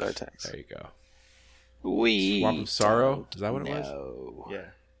 Yes, it was Artax. There you go. Swamp of Sorrow? Is that what it was? No.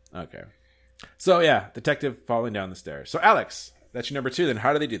 Yeah. Okay. So, yeah, detective falling down the stairs. So, Alex, that's your number 2. Then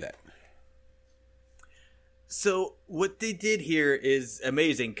how do they do that? So, what they did here is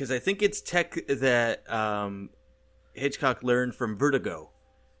amazing, because I think it's tech that Hitchcock learned from Vertigo.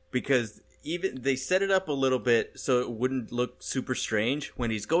 Because even they set it up a little bit so it wouldn't look super strange when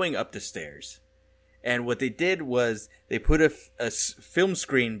he's going up the stairs. And what they did was they put a film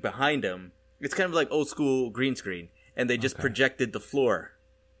screen behind him. It's kind of like old school green screen. And they just projected the floor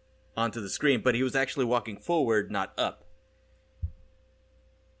onto the screen. But he was actually walking forward, not up.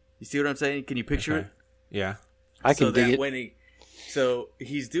 You see what I'm saying? Can you picture it? Yeah. I can dig it. So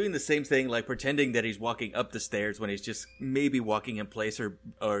he's doing the same thing, like pretending that he's walking up the stairs when he's just maybe walking in place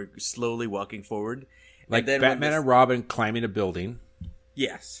or slowly walking forward. Like then Batman and Robin climbing a building.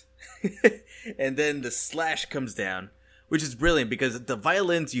 Yes. And then the slash comes down, which is brilliant because the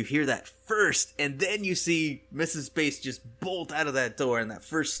violins, you hear that first, and then you see Mrs. Space just bolt out of that door and that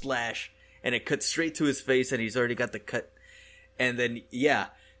first slash, and it cuts straight to his face, and he's already got the cut. And then, yeah,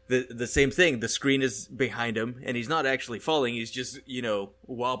 the same thing. The screen is behind him, and he's not actually falling. He's just,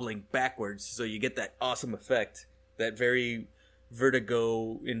 wobbling backwards. So you get that awesome effect, that very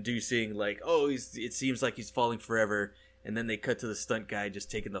Vertigo-inducing, like, it seems like he's falling forever. And then they cut to the stunt guy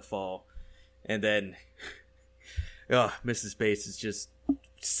just taking the fall. And then, Mrs. Bates is just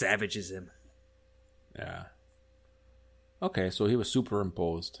savages him. Yeah. Okay, so he was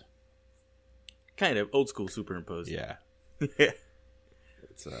superimposed. Kind of old school superimposed. Yeah. Yeah.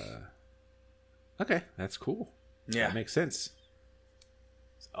 It's okay, that's cool. Yeah. That makes sense.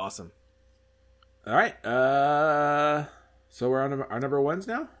 It's awesome. All right. So we're on our number 1s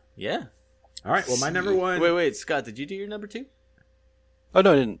now? Yeah. All right, well, my number 1... Wait, Scott, did you do your number 2? Oh,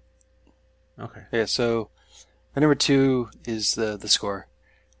 no, I didn't. Okay. Yeah, so my number 2 is the score.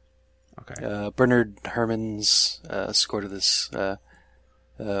 Okay. Bernard Herrmann's score to this.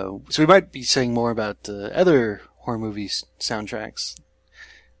 So we might be saying more about other horror movie soundtracks.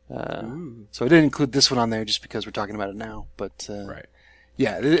 So I didn't include this one on there just because we're talking about it now. But right.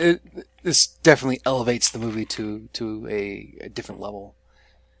 Yeah, this definitely elevates the movie to a different level.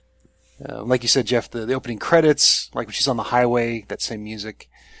 Like you said, Jeff, the opening credits, like when she's on the highway, that same music,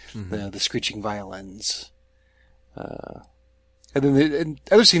 the screeching violins. And then the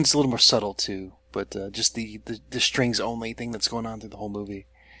other scenes a little more subtle too, but just the strings only thing that's going on through the whole movie.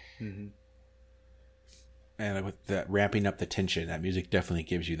 Mm-hmm. And with that ramping up the tension, that music definitely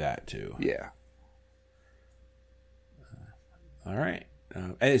gives you that too. Yeah. All right.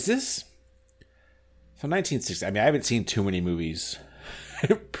 And is this... So 1960, I mean, I haven't seen too many movies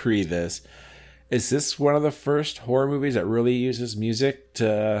pre this. Is this one of the first horror movies that really uses music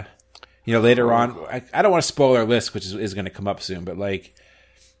to, later on? I don't want to spoil our list, which is going to come up soon, but like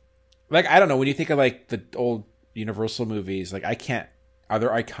I don't know, when you think of like the old Universal movies, like are there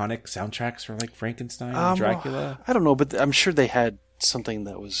iconic soundtracks for like Frankenstein, Dracula? I don't know, but I'm sure they had something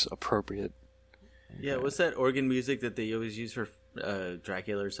that was appropriate. Yeah, what's that organ music that they always use for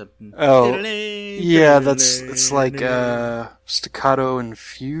Dracula or something? Oh, yeah, it's like staccato and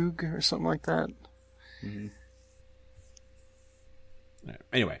fugue or something like that. Mm-hmm.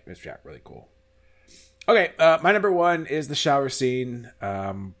 Anyway, it's really cool. Okay, my number 1 is the shower scene.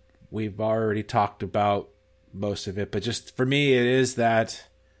 We've already talked about most of it, but just for me, it is that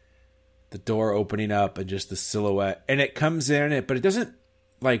the door opening up and just the silhouette, and it comes in, but it doesn't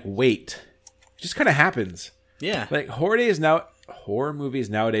like wait. It just kind of happens. Yeah, like horror movies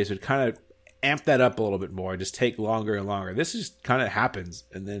nowadays would kind of amp that up a little bit more, just take longer and longer. This just kind of happens,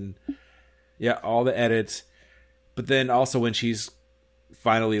 and then all the edits. But then also when she's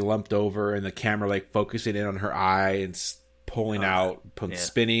finally lumped over and the camera like focusing in on her eye and pulling out,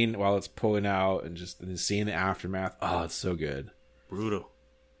 spinning while it's pulling out, and then seeing the aftermath. Oh, it's so good. Brutal.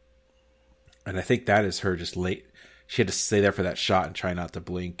 And I think that is her just late. She had to stay there for that shot and try not to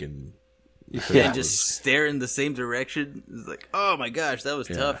blink and just stare in the same direction. It's like, oh my gosh, that was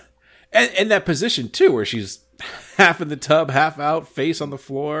tough. And that position too, where she's half in the tub, half out, face on the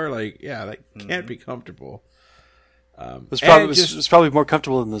floor. Like, yeah, that can't be comfortable. It's probably more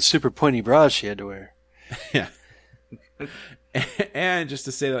comfortable than the super pointy bras she had to wear. Yeah. And just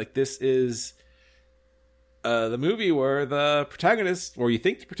to say, like, this is the movie where the protagonist, or you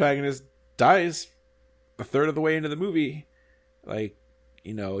think the protagonist, dies a third of the way into the movie. Like,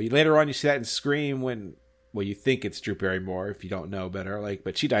 later on you see that in Scream when, well, you think it's Drew Barrymore if you don't know better. Like,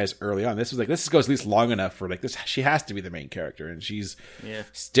 but she dies early on. This goes at least long enough for like this. She has to be the main character, and she's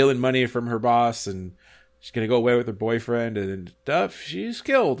stealing money from her boss, and she's gonna go away with her boyfriend, and stuff. She's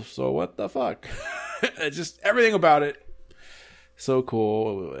killed. So what the fuck? Just everything about it. So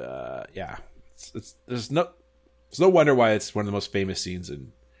cool. There's no wonder why it's one of the most famous scenes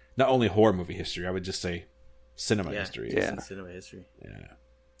in not only horror movie history. I would just say cinema history. Yeah, cinema history. Yeah.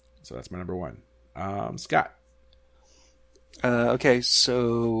 So that's my number one. Scott. Okay,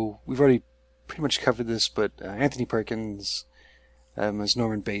 so we've already pretty much covered this, but Anthony Perkins as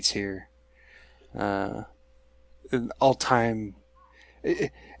Norman Bates here. An all-time.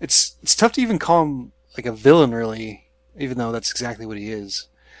 It's tough to even call him like a villain, really, even though that's exactly what he is.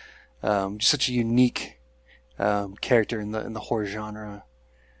 Just such a unique character in the horror genre.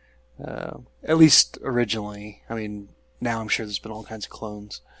 At least originally. I mean, now I'm sure there's been all kinds of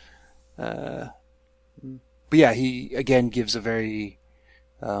clones. But yeah, he again gives a very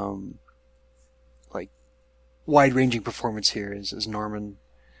wide-ranging performance here as Norman,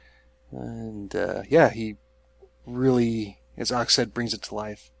 and he really, as Ox said, brings it to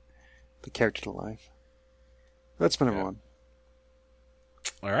life, the character to life. That's my number one.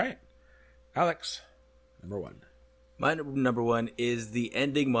 All right, Alex, number one. My number one is the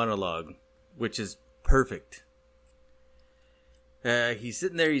ending monologue, which is perfect. He's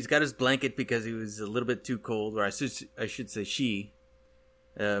sitting there. He's got his blanket because he was a little bit too cold. Or I should say she,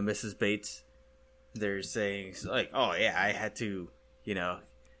 Mrs. Bates. They're saying like, "Oh yeah, I had to,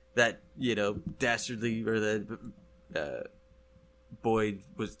 dastardly or the boy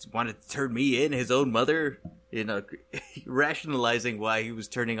wanted to turn me in, his own mother, rationalizing why he was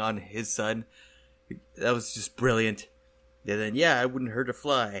turning on his son. That was just brilliant. And then I wouldn't hurt a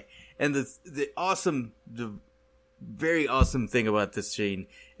fly. And the very awesome thing about this scene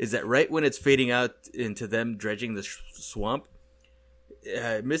is that right when it's fading out into them dredging the swamp,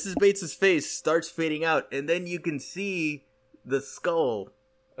 Mrs. Bates's face starts fading out, and then you can see the skull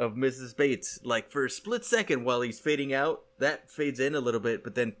of Mrs. Bates. Like for a split second while he's fading out, that fades in a little bit,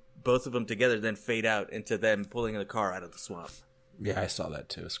 but then both of them together then fade out into them pulling the car out of the swamp. Yeah, I saw that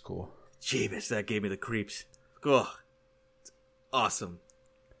too. It's cool. Jeebus, that gave me the creeps. Oh, it's awesome.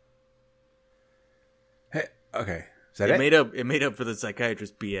 Hey, okay. Is that it made up for the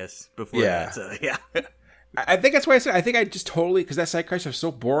psychiatrist BS before that. So, yeah. I think that's why I said, I think I just totally, because that psychiatrist was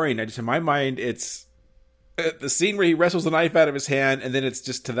so boring. I just, in my mind, it's the scene where he wrestles the knife out of his hand, and then it's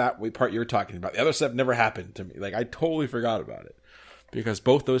just to that part you're talking about. The other stuff never happened to me. Like, I totally forgot about it. Because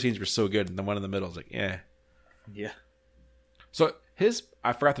both those scenes were so good, and the one in the middle is like, Yeah. So,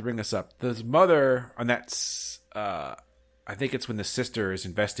 I forgot to bring this up. His mother, on that, I think it's when the sister is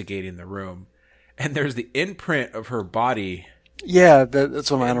investigating the room, and there's the imprint of her body. Yeah, that's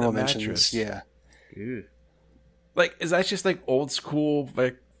one of my honorable mentions. Yeah. Ew. Like, is that just like old school,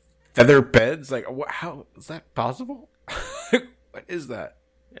 like feather beds? Like, how is that possible? What is that?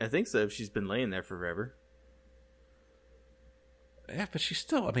 I think so. She's been laying there forever. Yeah, but she's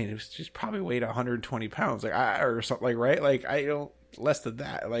still. I mean, she's probably weighed 120 pounds, like or something, like right? Like I don't less than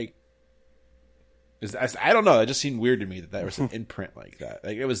that. Like, I don't know. It just seemed weird to me that was an imprint like that.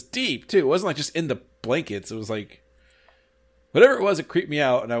 Like it was deep too. It wasn't like just in the blankets. It was like whatever it was. It creeped me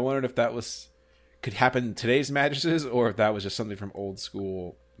out, and I wondered if that could happen in today's mattresses, or if that was just something from old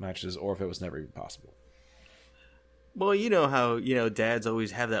school mattresses, or if it was never even possible. Well, you know how, dads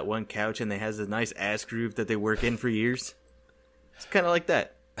always have that one couch and they has a nice ass groove that they work in for years. It's kind of like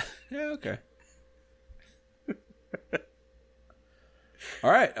that. Yeah, okay.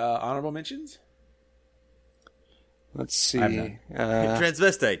 All right, honorable mentions? Let's see.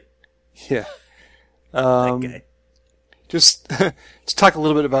 Transvestite. Yeah. That guy. Just to talk a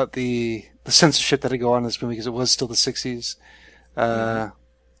little bit about the censorship that had go on in this movie, because it was still the 60s. So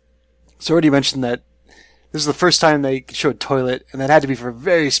already mentioned that this is the first time they could show a toilet, and that had to be for a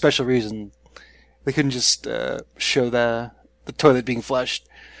very special reason. They couldn't just show the toilet being flushed.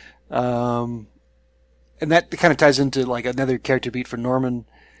 And that kind of ties into like another character beat for Norman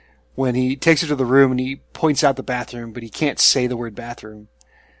when he takes her to the room and he points out the bathroom, but he can't say the word bathroom.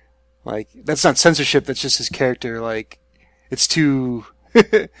 Like, that's not censorship, that's just his character. Like, it's too,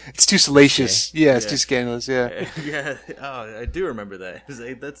 it's too salacious. Okay. Yeah, it's too scandalous, yeah. Yeah, oh, I do remember that.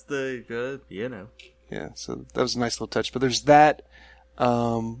 That's the, Yeah, so that was a nice little touch. But there's that,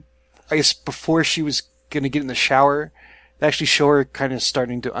 I guess before she was gonna get in the shower, they actually show her kind of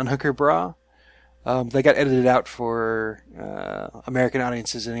starting to unhook her bra. They got edited out for American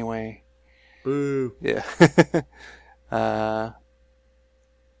audiences anyway. Boo. Yeah.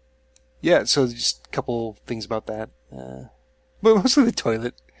 Yeah, so just a couple things about that. But mostly the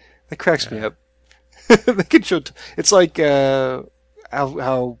toilet. That cracks me up. They can show it's like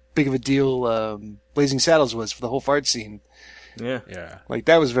how big of a deal Blazing Saddles was for the whole fart scene. Yeah. Yeah. Like,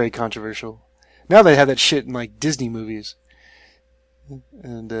 that was very controversial. Now they have that shit in, like, Disney movies.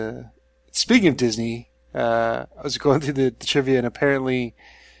 And, speaking of Disney, I was going through the trivia, and apparently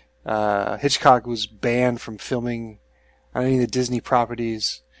Hitchcock was banned from filming on any of the Disney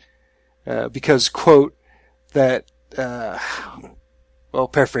properties because, quote, that, well,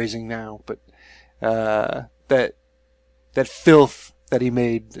 paraphrasing now, but that filth that he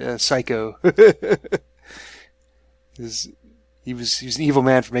made Psycho, he was an evil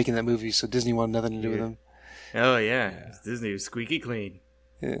man for making that movie, so Disney wanted nothing to do with him. Oh, yeah. Disney was squeaky clean.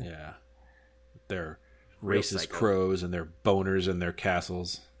 Yeah. Their racist crows and their boners and their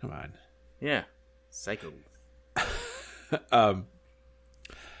castles. Come on. Yeah. Psycho.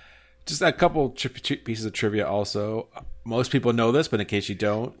 Just a couple pieces of trivia also. Most people know this, but in case you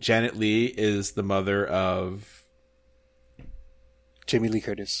don't, Janet Leigh is the mother of Jamie Lee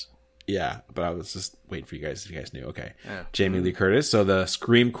Curtis. Yeah, but I was just waiting for you guys if you guys knew. Okay. Oh. Jamie Lee Curtis. So the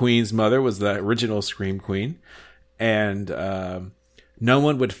Scream Queen's mother was the original Scream Queen. And no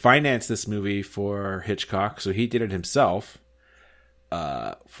one would finance this movie for Hitchcock, so he did it himself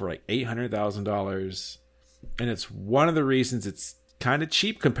for like $800,000. And it's one of the reasons it's kind of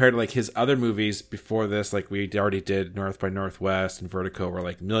cheap compared to like his other movies before this. Like we already did North by Northwest and Vertigo were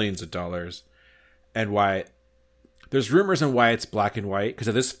like millions of dollars. And why there's rumors on why it's black and white, because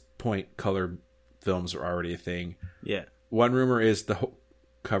at this point color films are already a thing. Yeah. One rumor is the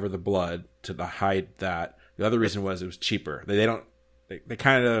cover the blood to hide that. The other reason was it was cheaper. They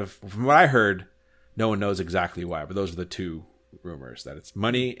kind of, from what I heard, no one knows exactly why, but those are the two rumors, that it's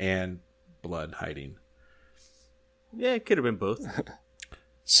money and blood hiding. Yeah, it could have been both.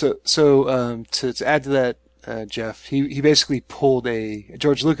 So to add to that, Jeff, he basically pulled a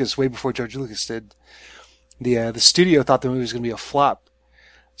George Lucas way before George Lucas did. The studio thought the movie was going to be a flop,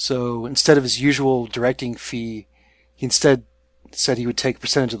 so instead of his usual directing fee, he instead said he would take a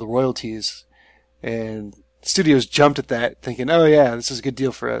percentage of the royalties, and studios jumped at that, thinking, "Oh yeah, this is a good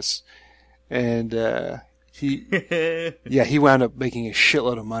deal for us," and he wound up making a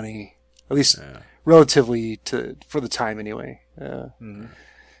shitload of money, at least relatively for the time anyway.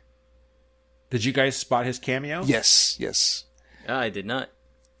 Did you guys spot his cameo? Yes. I did not.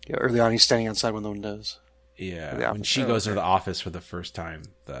 Yeah, early on, he's standing outside one of the windows. Yeah, when she goes into the office for the first time,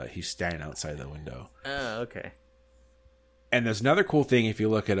 he's standing outside the window. Oh, okay. And there's another cool thing if you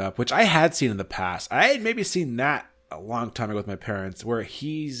look it up, which I had seen in the past. I had maybe seen that a long time ago with my parents, where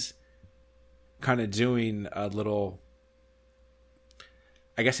he's kind of doing a little,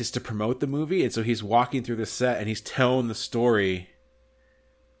 I guess it's to promote the movie. And so he's walking through the set and he's telling the story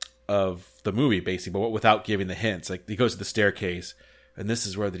of the movie, basically, but without giving the hints. Like, he goes to the staircase, and this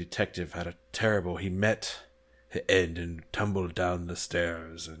is where the detective had he met the end and tumbled down the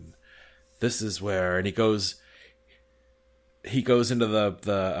stairs. And this is where, and he goes into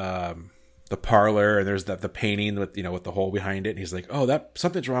the parlor, and there's the painting with the hole behind it. And he's like, "Oh,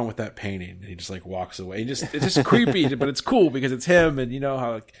 something's wrong with that painting." And he just like walks away. It's just creepy, but it's cool because it's him. And you know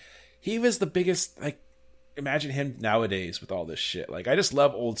how he was the biggest, like, imagine him nowadays with all this shit. Like, I just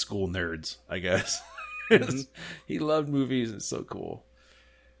love old school nerds, I guess. He loved movies. It's so cool.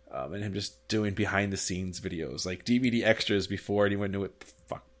 And him just doing behind the scenes videos, like DVD extras before anyone knew what the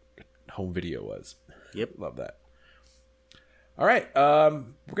fuck home video was. Yep. Love that. All right, we're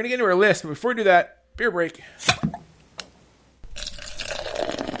going to get into our list, but before we do that, beer break.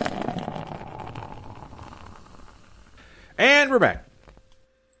 And we're back.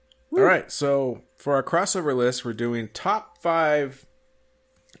 Woo. All right, so for our crossover list, we're doing top 5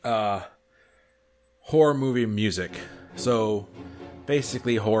 horror movie music. So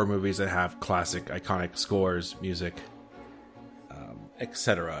basically horror movies that have classic, iconic scores, music.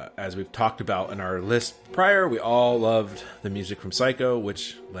 etc. As we've talked about in our list prior, we all loved the music from Psycho,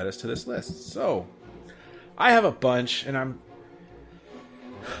 which led us to this list. So, I have a bunch, and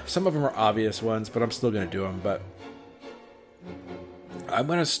some of them are obvious ones, but I'm still going to do them. But I'm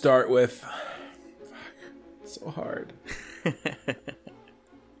going to start with... Fuck, it's so hard.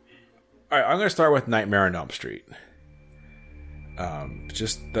 Alright, I'm going to start with Nightmare on Elm Street.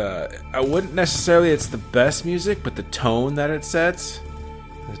 I wouldn't necessarily, it's the best music, but the tone that it sets,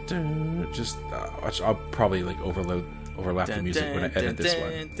 I'll probably like overlap the music when I edit this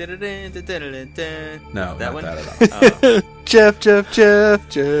one. No, that not one? that at all. Jeff.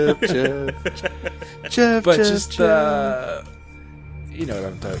 But just you know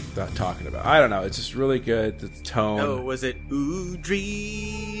what I'm talking about. I don't know. It's just really good. The tone. Oh, was it Ooh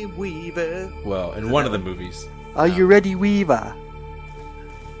Dream Weaver? Well, in one of the movies. Are you ready, Weaver?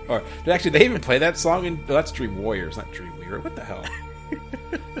 Or actually, they even play that song in. Oh, that's Dream Warriors, not Dream Weaver. What the hell?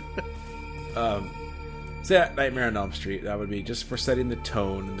 So yeah, Nightmare on Elm Street. That would be just for setting the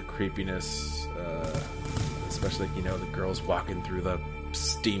tone and the creepiness, especially the girls walking through the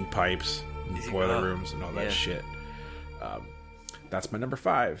steam pipes, and boiler rooms, and all that shit. That's my number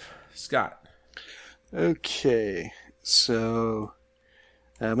 5, Scott. Okay, so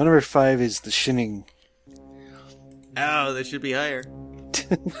my number 5 is The Shining. Oh, that should be higher.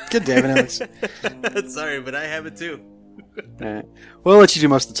 Good damn it, Alex. Sorry, but I have it too. Alright. Well, I'll let you do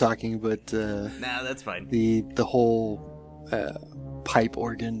most of the talking, but Nah, that's fine. the whole pipe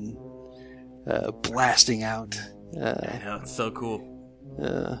organ blasting out. I know, it's so cool.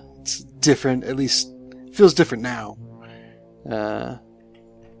 It's different, at least feels different now.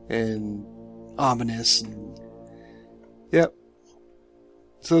 And ominous. And, yep.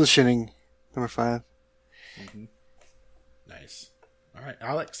 So The Shining, number 5. Mm-hmm. Nice. All right,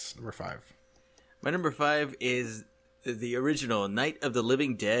 Alex, number 5. My number 5 is the original Night of the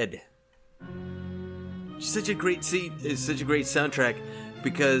Living Dead. It's such a great scene. It's such a great soundtrack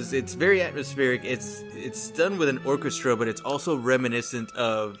because it's very atmospheric. It's done with an orchestra, but it's also reminiscent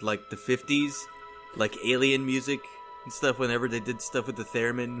of like the 50s, like Alien music and stuff. Whenever they did stuff with the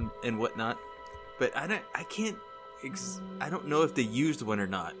theremin and whatnot, but I don't know if they used one or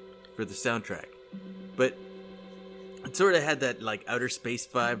not for the soundtrack, but it sort of had that like outer space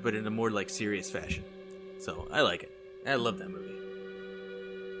vibe, but in a more like serious fashion. So I like it. I love that movie.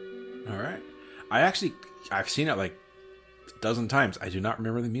 All right. I've seen it like a dozen times. I do not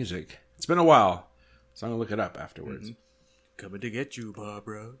remember the music. It's been a while, so I'm going to look it up afterwards. Mm-hmm. Coming to get you,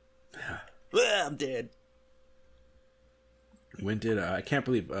 Barbara. I'm dead. When did... I can't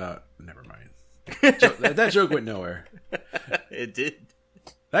believe... never mind. That joke went nowhere. It did.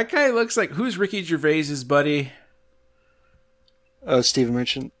 That guy looks like... Who's Ricky Gervais's buddy? Oh, Stephen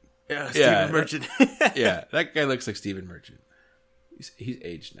Merchant. Yeah, Stephen Merchant. Yeah, that guy looks like Stephen Merchant. He's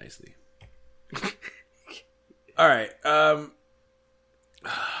aged nicely. All right. Fuck.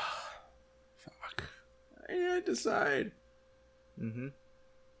 I can't decide. Mm-hmm.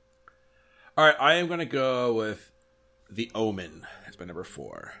 All right, I am going to go with The Omen. That's my number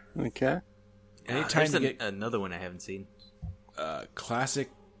 4. Okay. Anytime there's you get another one I haven't seen. classic,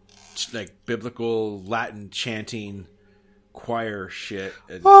 like biblical Latin chanting choir shit.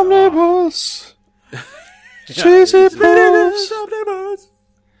 And, Omnibus. Cheesy Omnibus.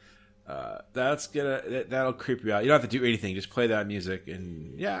 That'll creep you out. You don't have to do anything. Just play that music,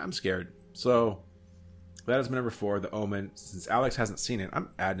 and yeah, I'm scared. So that is my number 4, The Omen. Since Alex hasn't seen it, I'm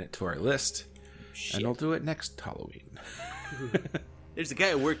adding it to our list, and I'll do it next Halloween. There's a guy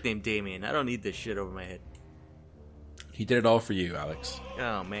at work named Damien. I don't need this shit over my head. He did it all for you, Alex.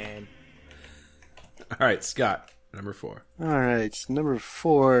 Oh man. All right, Scott, number 4. All right, number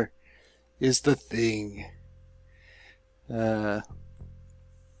 4 is The Thing.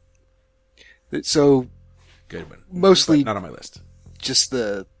 So Good one. Mostly but not on my list. Just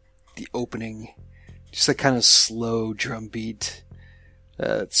the opening, just that kind of slow drum beat.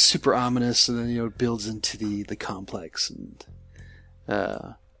 It's super ominous, and then it builds into the complex, and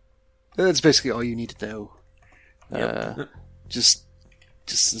that's basically all you need to know. Yep. Just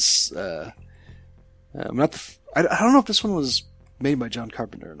this. I don't know if this one was made by John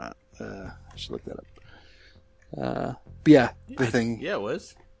Carpenter or not. I should look that up. But yeah, The Thing. Yeah, it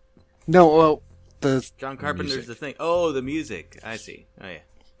was. No, well, the John Carpenter's music. The Thing. Oh, the music. I see. Oh yeah,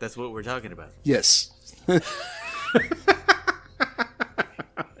 that's what we're talking about. yes,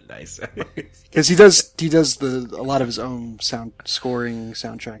 Nice. because he does a lot of his own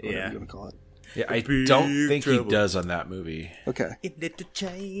soundtrack, whatever Yeah. you want to call it. Yeah, I Big don't think trouble. he does on that movie, Okay, In the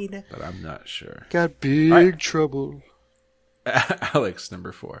chain. but I'm not sure. got big Alright. trouble. Alex,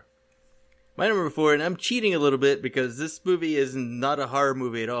 number 4. My number 4, and I'm cheating a little bit because this movie is not a horror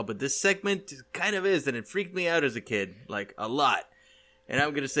movie at all, but this segment kind of is, and it freaked me out as a kid, like, a lot. And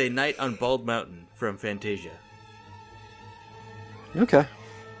I'm going to say Night on Bald Mountain from Fantasia. Okay.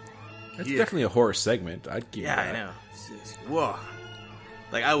 That's definitely a horror segment. I'd give Yeah, that. I know. Whoa.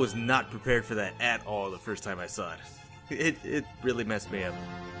 Like, I was not prepared for that at all the first time I saw it. It really messed me up.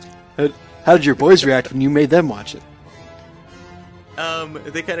 How did your boys react when you made them watch it?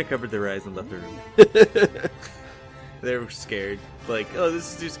 They kind of covered their eyes and left the room. They were scared. Like, oh,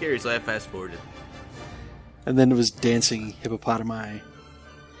 this is too scary, so I fast forwarded. And then it was dancing hippopotami.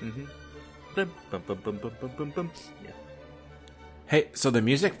 Mm-hmm. Bum, bum, bum, bum, bum, bum, bum, bum. Yeah. Hey, so the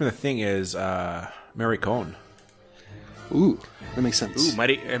music from the thing is Mary Cohn. Ooh, that makes sense. Ooh,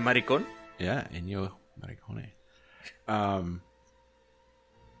 Maricon? Yeah, Ennio Morricone.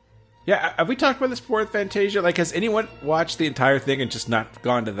 Yeah, have we talked about this before with Fantasia? Like, has anyone watched the entire thing and just not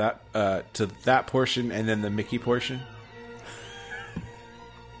gone to that portion and then the Mickey portion?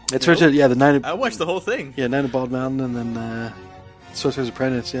 It's right there, yeah, the Nine. I watched the whole thing. Yeah, Nine of Bald Mountain, and then Sorcerer's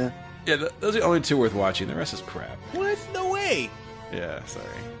Apprentice. Yeah. Yeah, those are the only two worth watching. The rest is crap. What? No way. Yeah, sorry.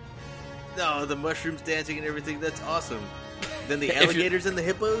 No, the mushrooms dancing and everything, that's awesome. Then the alligators and the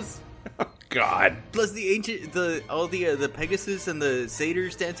hippos? Oh, God. Plus all the Pegasus and the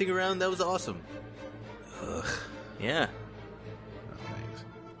satyrs dancing around, that was awesome. Ugh. Yeah. No, thanks.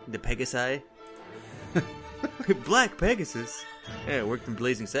 The Pegasi. Black Pegasus. Yeah, it worked in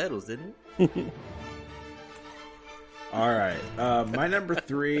Blazing Saddles, didn't it? All right. My number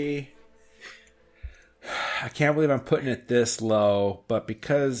 3. I can't believe I'm putting it this low, but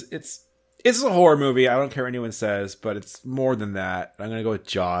because it's a horror movie, I don't care what anyone says, but it's more than that. I'm going to go with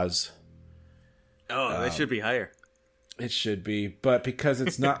Jaws. Oh, that should be higher. It should be, but because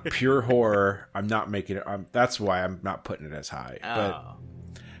it's not pure horror, I'm not making it. That's why I'm not putting it as high. Oh.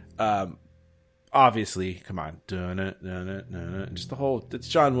 But obviously, come on, just the whole. It's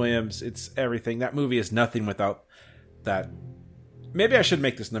John Williams. It's everything. That movie is nothing without that. Maybe I should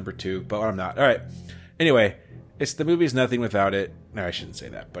make this number 2, but I'm not. All right. Anyway, the movie's nothing without it. No, I shouldn't say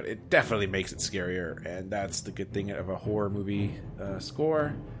that, but it definitely makes it scarier, and that's the good thing of a horror movie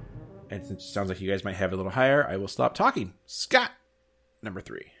score. And since it sounds like you guys might have it a little higher, I will stop talking. Scott, number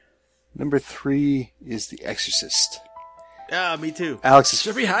 3. Number 3 is The Exorcist. Ah, me too. Alex's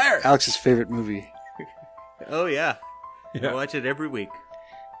Should be higher. Alex's favorite movie. Oh, yeah. Yeah. I watch it every week.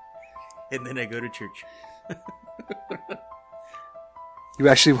 And then I go to church. You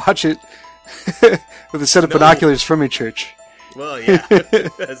actually watch it with a set of No. binoculars from your church. Well, yeah.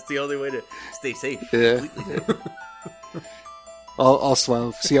 That's the only way to stay safe. Yeah. Completely safe. All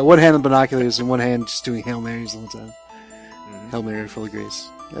 12. So you got one hand on binoculars and one hand just doing Hail Marys all the time. Hail Mary, full of grace.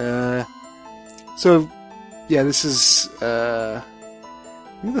 So, yeah, this is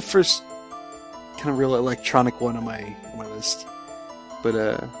maybe the first kind of real electronic one on my list. But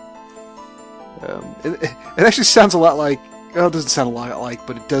it actually sounds a lot like. Well, it doesn't sound a lot like,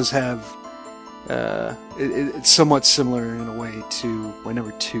 but it does have. It's somewhat similar in a way to my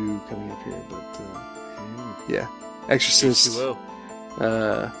number 2 coming up here. But yeah, Exorcist. H2O.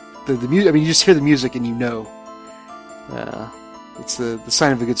 The music. I mean, you just hear the music and you know. It's the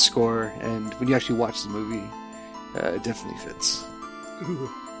sign of a good score, and when you actually watch the movie, it definitely fits.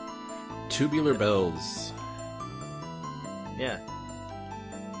 Tubular Bells. Yeah.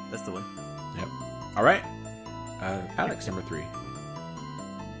 That's the one. Yep. All right. Alex, number 3.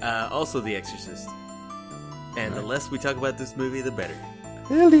 Also The Exorcist. And the less we talk about this movie, the better.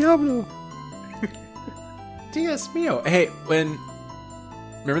 El Diablo. Dios mío. Hey,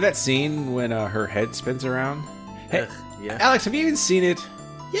 remember that scene when her head spins around? Hey, Ugh, yeah. Alex, have you even seen it?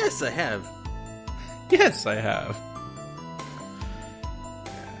 Yes, I have. Yes, I have.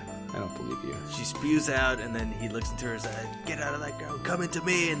 I don't believe you. She spews out, and then he looks into her eyes. Get out of that girl. Come into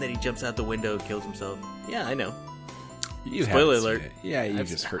me. And then he jumps out the window and kills himself. Yeah, I know. You Spoiler haven't seen alert. it. Yeah, you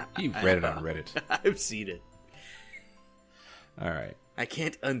just heard. You read it on Reddit. I've seen it. All right. I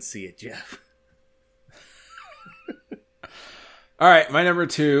can't unsee it, Jeff. All right. My number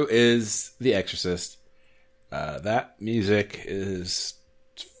 2 is The Exorcist. That music is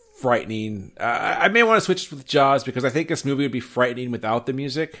frightening. I may want to switch with Jaws because I think this movie would be frightening without the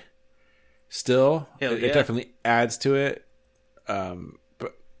music. Still, Hell it yeah. definitely adds to it.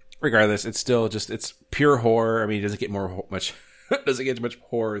 But regardless, it's still it's pure horror. I mean, it doesn't get much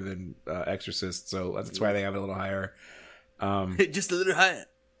horror than Exorcist, so that's why they have it a little higher. Just a little higher.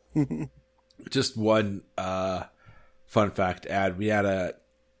 Just one fun fact to add: we had a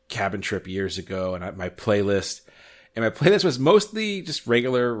cabin trip years ago, and my playlist was mostly just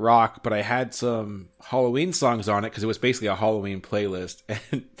regular rock, but I had some Halloween songs on it because it was basically a Halloween playlist.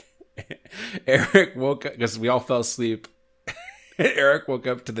 And Eric woke up because we all fell asleep. Eric woke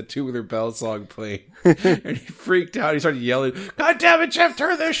up to the Tubular Bells song playing, and he freaked out. He started yelling, "God damn it, Jeff,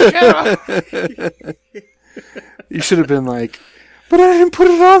 turn this shit off!" You should have been like, "But I didn't put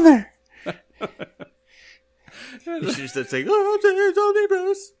it on there." You should just saying, "Oh, it's only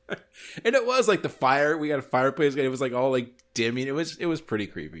Bruce." And it was like the fire. We got a fireplace, and it was like all like dimming. It was pretty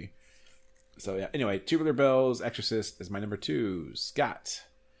creepy. So yeah. Anyway, Tubular Bells, Exorcist is my number 2. Scott.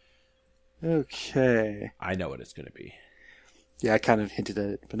 Okay. I know what it's going to be. Yeah, I kind of hinted at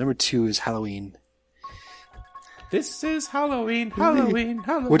it, but number 2 is Halloween. This is Halloween, Halloween,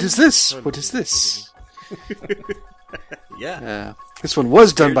 Halloween. What is this? What is this? Yeah. This one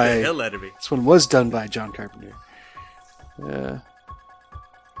was done Scared the by. hell out of me. This one was done by John Carpenter.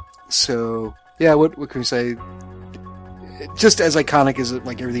 So yeah, what can we say? Just as iconic as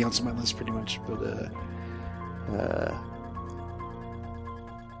like everything else on my list, pretty much. But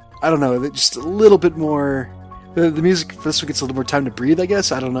I don't know. Just a little bit more. The music for this one gets a little more time to breathe, I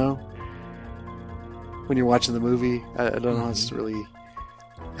guess. I don't know. When you're watching the movie, I don't know how to really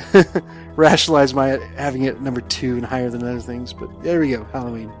rationalize my having it number 2 and higher than other things. But there we go,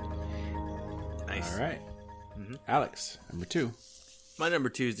 Halloween. Nice. All right. Alex, number 2. My number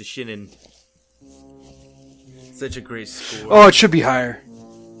 2 is The Shining. Such a great score. Oh, it should be higher.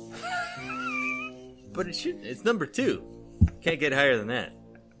 But it should. It's number 2. Can't get higher than that.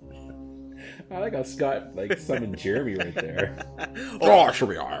 I like how Scott like summoned Jeremy right there. Oh, she'll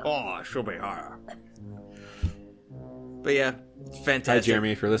be higher. Oh, she'll be higher. But yeah, it's fantastic. Hi,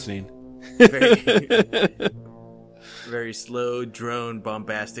 Jeremy, if you're listening. Very, very slow, drone,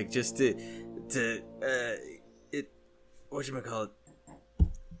 bombastic. Just to whatchamacallit?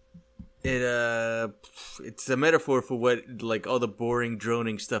 It's a metaphor for what, like, all the boring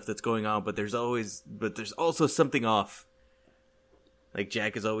droning stuff that's going on, but there's also something off. Like,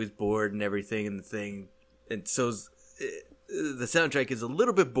 Jack is always bored and everything in the thing. And so the soundtrack is a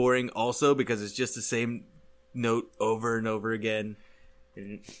little bit boring also because it's just the same note over and over again.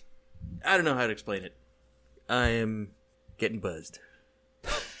 And I don't know how to explain it. I am getting buzzed.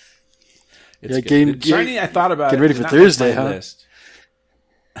 It's good. Shining, I thought about getting ready for Thursday, huh? List.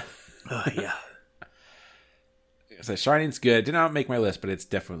 Oh, yeah. So Shining's good. Did not make my list, but it's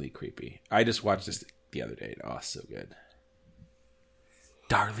definitely creepy. I just watched this the other day. Oh, so good.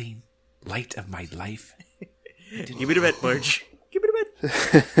 Darling, light of my life. Give me the bet, Marge. Give me the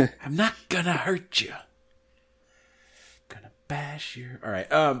bet. I'm not gonna hurt you. Gonna bash your... All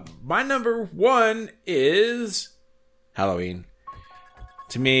right. My number 1 is Halloween.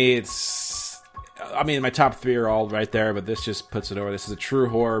 To me, it's... I mean, my top 3 are all right there, but this just puts it over. This is a true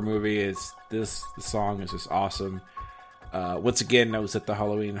horror movie. The song is just awesome. Once again, I was at the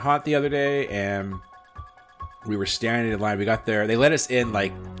Halloween Haunt the other day, and we were standing in line. We got there. They let us in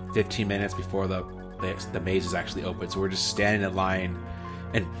like 15 minutes before the maze is actually open. So we're just standing in line.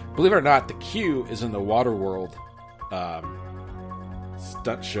 And believe it or not, the queue is in the Waterworld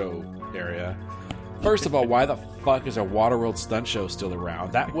stunt show area. First of all, why the fuck is a Waterworld stunt show still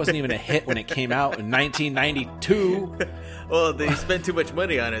around? That wasn't even a hit when it came out in 1992. Well, they spent too much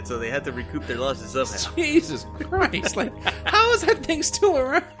money on it, so they had to recoup their losses somehow. Jesus Christ. Like, how is that thing still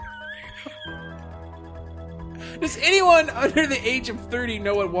around? Does anyone under the age of 30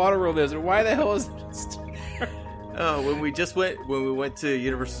 know what Waterworld is, or why the hell is it still around? Oh, when we went to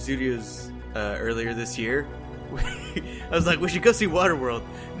Universal Studios earlier this year, I was like, we should go see Waterworld.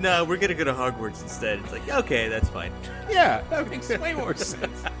 No, we're gonna go to Hogwarts instead. It's like, okay, that's fine. Yeah, that makes way more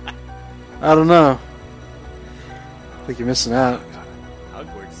sense. I don't know. I think you're missing out.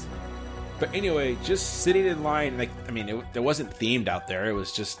 Hogwarts. But anyway, just sitting in line, like, I mean, it wasn't themed out there. It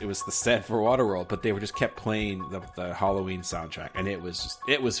was the set for Waterworld, but they were just kept playing the Halloween soundtrack, and it was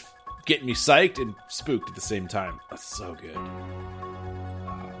getting me psyched and spooked at the same time. That's so good.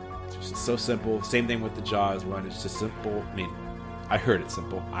 It's just so simple. Same thing with the Jaws one. It's just simple. I mean, I heard it's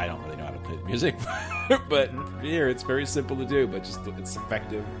simple. I don't really know how to play the music, but here it's very simple to do, but just it's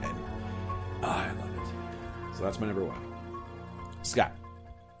effective, and I love it. So that's my number 1. Scott.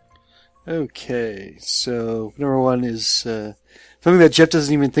 Okay, so number 1 is something that Jeff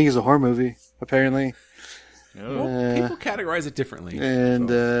doesn't even think is a horror movie, apparently. Well, people categorize it differently. And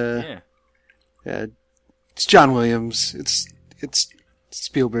so. yeah, it's John Williams. It's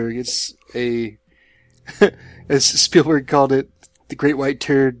Spielberg. It's as Spielberg called it, the Great White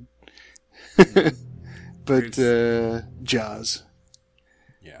Turd. But Jaws.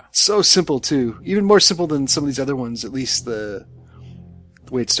 Yeah. So simple too. Even more simple than some of these other ones. At least the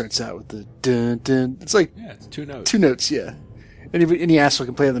way it starts out with the dun dun. It's like it's 2 notes. 2 notes, yeah. Any asshole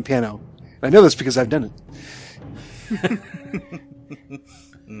can play on the piano. I know this because I've done it.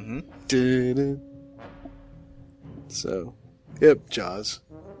 Mm-hmm. So, yep, Jaws.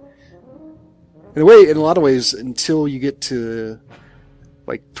 In a lot of ways, until you get to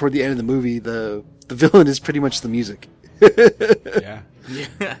like toward the end of the movie, the villain is pretty much the music. Yeah.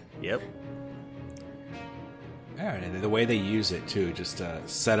 Yeah. Yep. Yeah, and the way they use it too, just to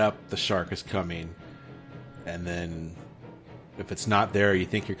set up the shark is coming, and then if it's not there, you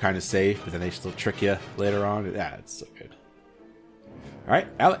think you're kind of safe, but then they still trick you later on. Yeah, it's so good. All right,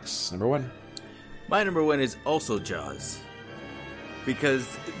 Alex, number 1. My number 1 is also Jaws. Because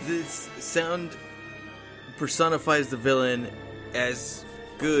this sound personifies the villain as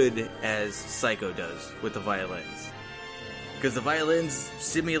good as Psycho does with the violins. Because the violins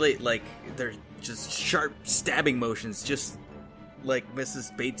simulate, like, they're just sharp stabbing motions, just like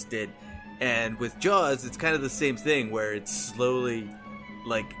Mrs. Bates did. And with Jaws, it's kind of the same thing, where it's slowly,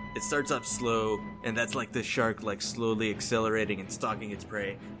 like, it starts off slow, and that's like the shark, like, slowly accelerating and stalking its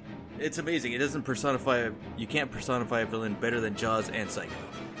prey. It's amazing. It doesn't personify, you can't personify a villain better than Jaws and Psycho.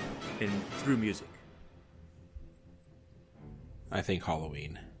 Through music. I think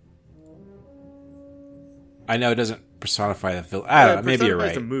Halloween. I know it doesn't personify the villain. I don't know, maybe you're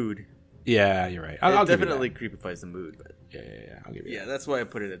right. The mood. Yeah, you're right. I'll give you definitely that. creepifies the mood. But Yeah. I'll give you that. that's why I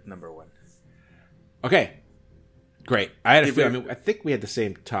put it at number 1. Okay. Great. I had a feeling. I mean, I think we had the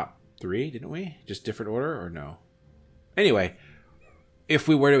same top 3, didn't we? Just different order, or no? Anyway, if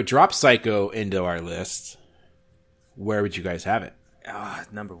we were to drop Psycho into our list, where would you guys have it?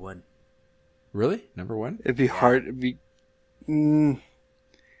 Number 1. Really? Number 1? It'd be hard.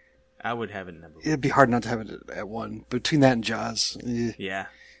 I would have it number 1. It'd be hard not to have it at 1. Between that and Jaws, Yeah.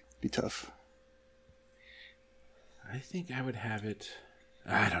 be tough. I think I would have it.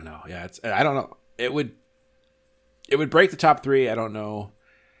 I don't know. Yeah, I don't know. It would break the top 3. I don't know.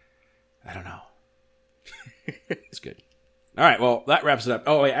 It's good. All right. Well, that wraps it up.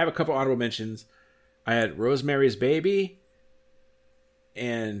 Oh, wait, I have a couple honorable mentions. I had Rosemary's Baby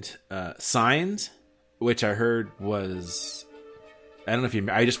and Signs, which I heard was. I don't know if you.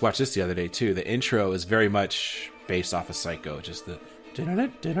 I just watched this the other day too. The intro is very much based off of Psycho. Just the. I don't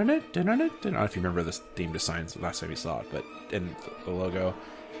know if you remember this theme to Signs the last time you saw it, but in the logo,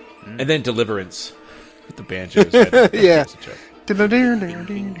 and then Deliverance with the banjos. Yeah.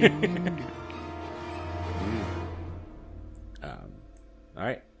 All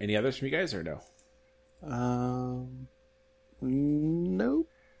right. Any others from you guys or no? Nope.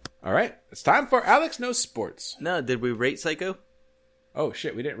 All right. It's time for Alex Knows Sports. No, did we rate Psycho? Oh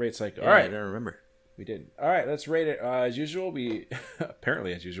shit, we didn't rate Psycho. Yeah, All right, I don't remember. we didn't. All right, let's rate it as usual. We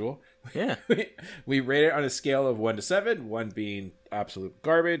apparently as usual. Yeah. we rate it on a scale of 1 to 7. 1 being absolute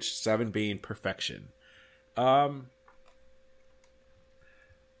garbage, 7 being perfection.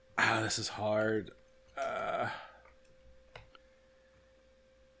 This is hard. I'm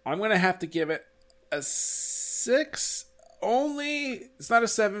gonna have to give it a 6. Only it's not a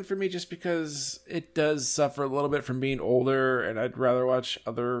 7 for me, just because it does suffer a little bit from being older, and I'd rather watch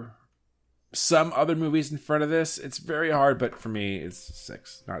some other movies in front of this. It's very hard, but for me, it's a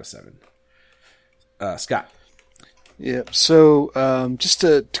 6, not a 7. Scott. Yeah. So, just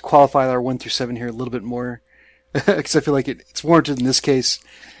to qualify our 1 through 7 here a little bit more, because I feel like it's warranted in this case.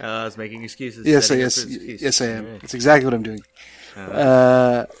 I was making excuses. Yes, I am. Right. That's exactly what I'm doing.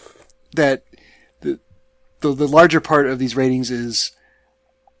 That the larger part of these ratings is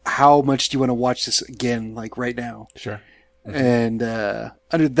how much do you want to watch this again, like right now? Sure. Mm-hmm. And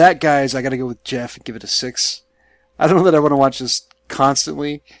under that, guys, I got to go with Jeff and give it a 6. I don't know that I want to watch this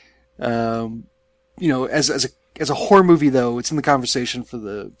constantly. As a horror movie, though, it's in the conversation for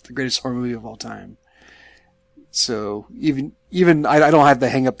the greatest horror movie of all time. So even I don't have the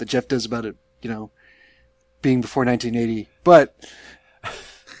hang up that Jeff does about it, being before 1980, but.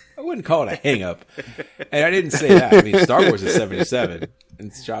 I wouldn't call it a hang up. And I didn't say that. I mean, Star Wars is 77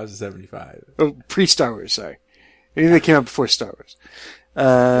 and Jaws is 75. Oh, pre-Star Wars, sorry. Anything that came out before Star Wars.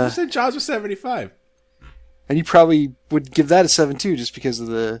 I said Jaws was 75. And you probably would give that a 7 too, just because of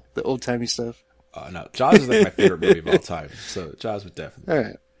the old-timey stuff. No, Jaws is like my favorite movie of all time. So Jaws would definitely. All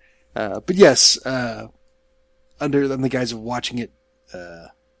right. But yes, under the guise of watching it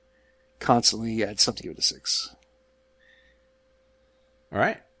constantly, I'd something to give it a 6. All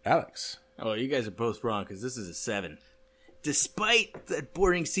right. Alex. Oh, you guys are both wrong, because this is a 7. Despite that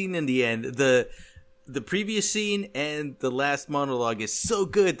boring scene in the end, the previous scene and the last monologue is so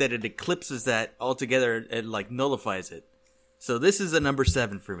good that it eclipses that altogether and like nullifies it. So this is a number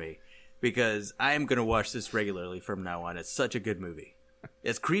 7 for me, because I am going to watch this regularly from now on. It's such a good movie.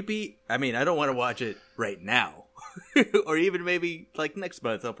 It's creepy. I mean, I don't want to watch it right now. Or even maybe like next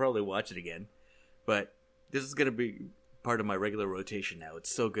month I'll probably watch it again. But this is going to be part of my regular rotation now.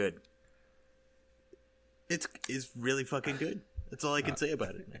 It's so good. It's really fucking good. That's all I can say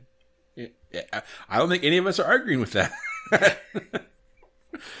about it, man. Yeah, I don't think any of us are arguing with that.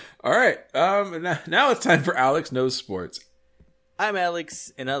 All right. Now it's time for Alex Knows Sports. I'm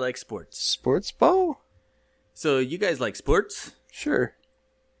Alex, and I like sports. Sports ball? So you guys like sports? Sure.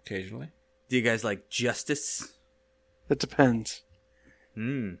 Occasionally. Do you guys like justice? It depends.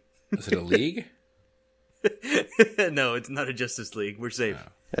 Is it a league? No, it's not a Justice League. We're safe.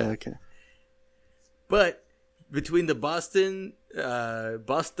 Okay. But between the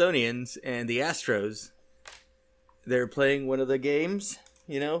Bostonians and the Astros, they're playing one of the games,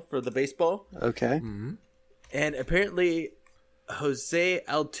 for the baseball. Okay. Mm-hmm. And apparently, Jose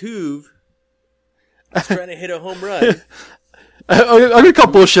Altuve is trying to hit a home run. I'm gonna call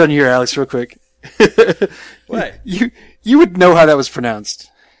bullshit on you here, Alex, real quick. What? You would know how that was pronounced.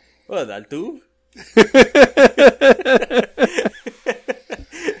 What, Altuve?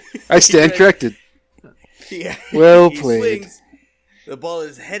 I stand corrected. Yeah. Well He played. swings. The ball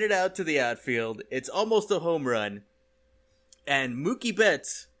is headed out to the outfield. It's almost a home run. And Mookie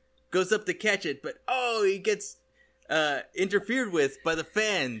Betts goes up to catch it, but he gets interfered with by the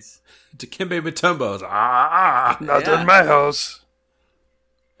fans. Dikembe Mutombo's. Not Yeah. in my house.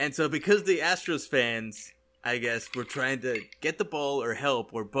 And so because the Astros fans, I guess, were trying to get the ball or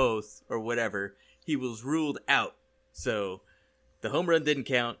help or both or whatever, he was ruled out. So the home run didn't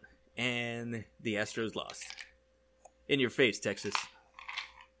count, and the Astros lost. In your face, Texas.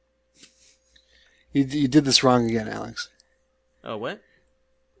 You did this wrong again, Alex. Oh, what?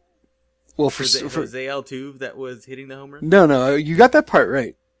 Well, Was it Jose Altuve that was hitting the home run? no, you got that part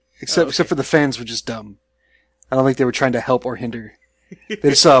right. Except okay. for the fans were just dumb. I don't think they were trying to help or hinder. They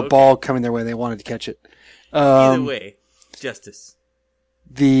just saw a ball coming their way. They wanted to catch it. Either way, justice.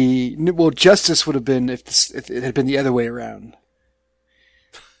 Justice would have been if it had been the other way around.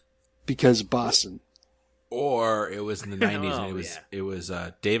 Because Boston. Or it was in the 90s, and it was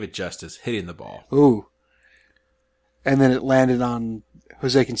David Justice hitting the ball. Ooh. And then it landed on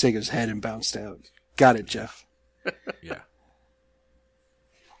Jose Canseco's head and bounced out. Got it, Jeff. Yeah.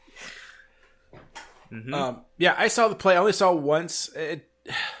 Mm-hmm. Yeah, I saw the play. I only saw it once. It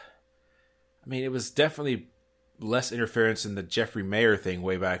was definitely less interference than the Jeffrey Mayer thing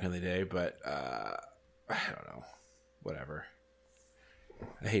way back in the day, but I don't know. Whatever.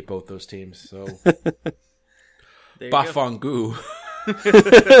 I hate both those teams, so... Bafangu.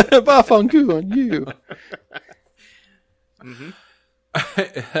 Bafangu on you. Mm-hmm.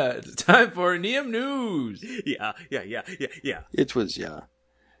 It's time for Neum News. Yeah. It was, yeah.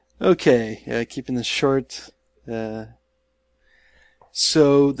 Okay, keeping this short.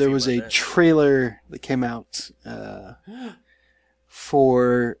 So there was a trailer that came out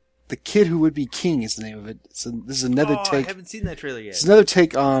for The Kid Who Would Be King is the name of it. So this is another take. I haven't seen that trailer yet. It's another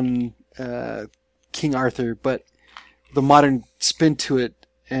take on King Arthur, but the modern spin to it.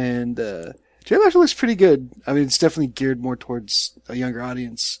 And trailer actually looks pretty good. I mean, it's definitely geared more towards a younger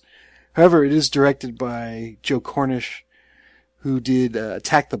audience. However, it is directed by Joe Cornish, who did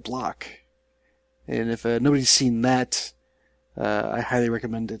Attack the Block. And if nobody's seen that, I highly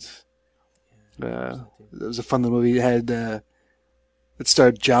recommend it. It was a fun little movie. It had it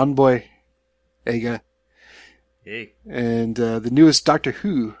starred John Boyega. Hey. And the newest Doctor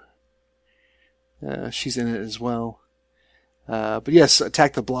Who. She's in it as well. But yes,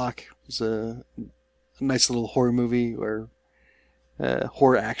 Attack the Block was a nice little horror movie or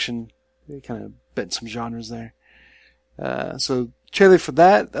horror action. They kind of bent some genres there. So trailer for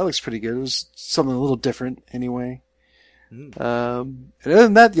that looks pretty good. It was something a little different anyway. And other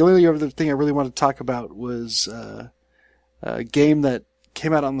than that, the only other thing I really wanted to talk about was a game that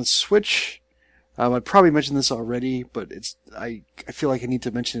came out on the Switch. I probably mentioned this already, but I feel like I need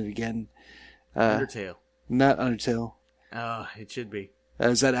to mention it again. Undertale. Not Undertale. Oh, it should be.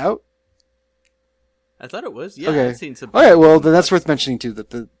 Is that out? I thought it was. Yeah, Okay. I've seen some. Okay, well, then that's worth mentioning too,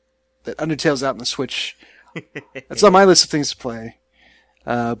 that Undertale's out on the Switch. That's on my list of things to play.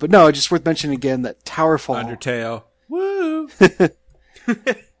 But no, it's just worth mentioning again that Towerfall. Undertale. Woo!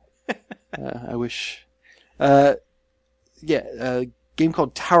 I wish. A game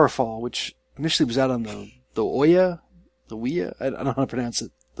called Towerfall, which initially was out on the Ouya, the Ouya. I don't know how to pronounce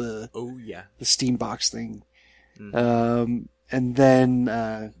it. The Steam box thing. And then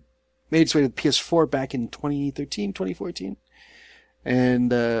made its way to the PS4 back in 2013, 2014.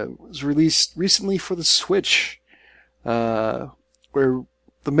 And was released recently for the Switch, where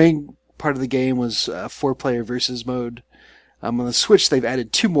the main part of the game was 4-player versus mode. On the Switch, they've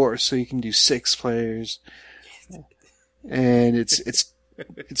added 2 more, so you can do 6 players. And it's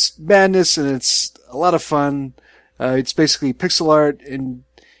madness, and it's a lot of fun. It's basically pixel art and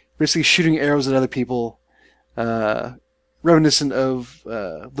basically shooting arrows at other people. Reminiscent of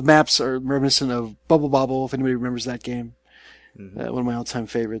the maps are reminiscent of Bubble Bobble, if anybody remembers that game. One of my all-time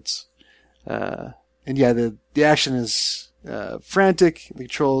favorites. And yeah, the action is frantic. The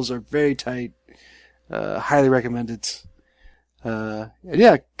controls are very tight. Highly recommend it. And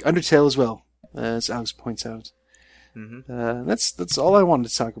yeah, Undertale as well, as Alex points out. That's all I wanted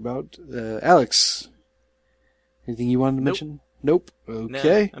to talk about. Alex, anything you wanted to mention? Nope.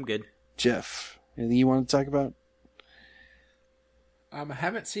 Okay. No, I'm good. Jeff, anything you wanted to talk about? I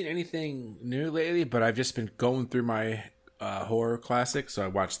haven't seen anything new lately, but I've just been going through my horror classics. So I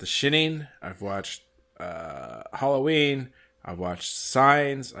watched The Shining, I've watched Halloween, I've watched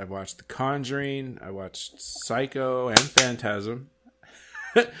Signs, I've watched The Conjuring, I watched Psycho and Phantasm.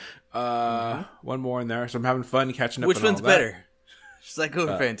 One more in there, so I'm having fun catching up. Which on one's all that. better, Psycho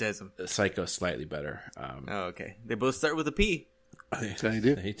or Phantasm? Psycho slightly better. Oh, okay. They both start with a P. I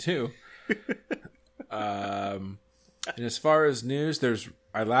do. They too. And as far as news,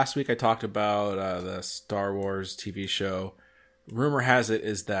 last week I talked about the Star Wars TV show. Rumor has it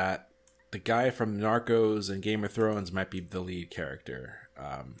is that the guy from Narcos and Game of Thrones might be the lead character.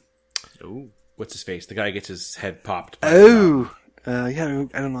 What's his face? The guy gets his head popped. Yeah, I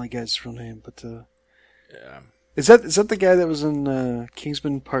don't know the guy's real name, but is that the guy that was in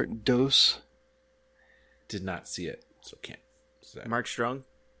Kingsman Part Dos? Did not see it, so can't say. Mark Strong?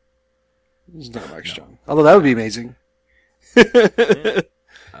 He's not Mark Strong. Although that would be amazing.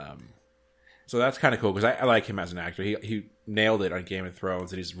 So that's kind of cool because I like him as an actor. He nailed it on Game of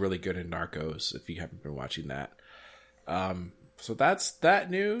Thrones, and he's really good in Narcos. If you haven't been watching that, so that's that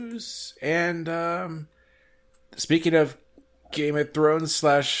news. And speaking of Game of Thrones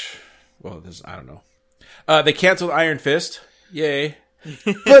I don't know. They canceled Iron Fist. Yay!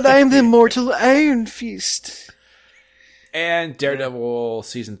 But I'm the immortal Iron Fist. And Daredevil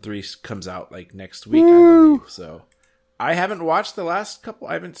season 3 comes out like next week, I believe. So I haven't watched the last couple.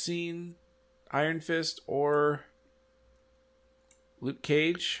 I haven't seen Iron Fist or Luke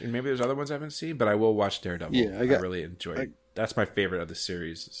Cage, and maybe there's other ones I haven't seen, but I will watch Daredevil. Yeah, I really enjoyed it. That's my favorite of the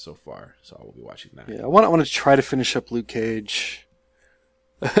series so far, so I will be watching that. Yeah, I want to try to finish up Luke Cage.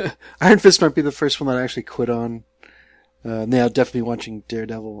 Iron Fist might be the first one that I actually quit on. And I'll definitely be watching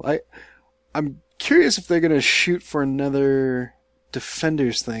Daredevil. I'm curious if they're going to shoot for another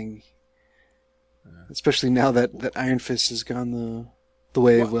Defenders thing. Especially now that Iron Fist has gone the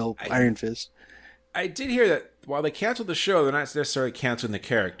way of Iron Fist. I did hear that while they canceled the show, they're not necessarily canceling the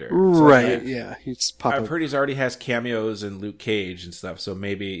character. Right, yeah. I've heard he's already has cameos in Luke Cage and stuff, so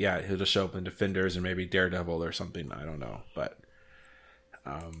maybe, he'll just show up in Defenders and maybe Daredevil or something. I don't know. But,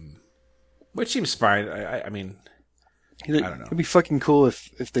 which seems fine. I mean, I don't know. It'd be fucking cool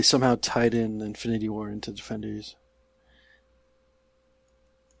if they somehow tied in Infinity War into Defenders.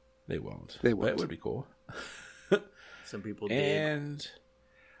 They won't. They won't. That would be cool. Some people did. And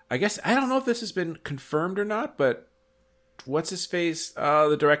I guess, I don't know if this has been confirmed or not, but what's his face?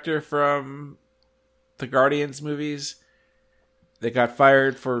 The director from the Guardians movies that got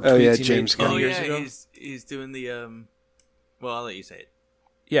fired for tweets James Gunn. years ago. He's doing the well, I'll let you say it.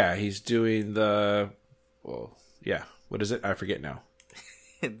 Yeah, he's doing what is it? I forget now.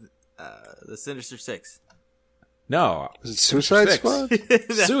 The Sinister Six. No. Was it Suicide Squad?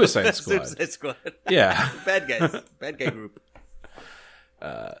 Suicide Squad. Suicide Squad. Yeah. Bad guys. Bad guy group.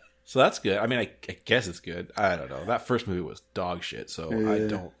 So that's good. I mean, I guess it's good. I don't know. That first movie was dog shit, so I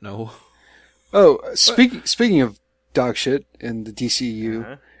don't know. Oh, speaking of dog shit in the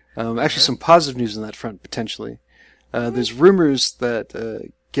DCEU, actually some positive news on that front, potentially. There's rumors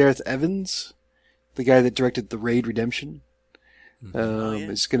that Gareth Evans, the guy that directed The Raid Redemption,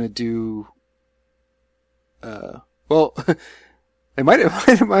 is going to do... it might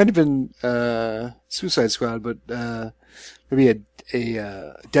have been Suicide Squad, but maybe a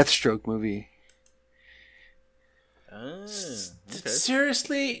Deathstroke movie. Okay.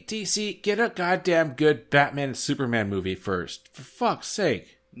 Seriously, DC, get a goddamn good Batman and Superman movie first, for fuck's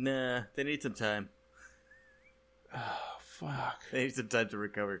sake. Nah, they need some time. Oh, fuck. They need some time to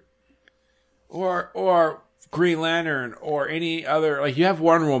recover. Or Green Lantern, or any other, like, you have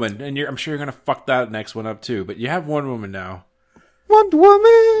Wonder Woman, and I'm sure you're gonna fuck that next one up too, but you have Wonder Woman now. Wonder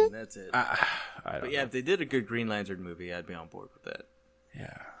Woman! And that's it. I don't But know. If they did a good Green Lantern movie, I'd be on board with that.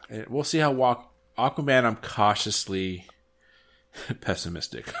 Yeah. We'll see how Aquaman, I'm cautiously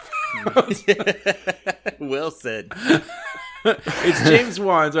pessimistic. Well said. It's James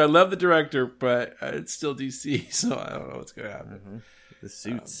Wan, so I love the director, but it's still DC, so I don't know what's going to happen. The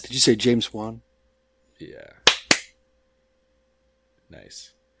suits. Did you say James Wan? Yeah.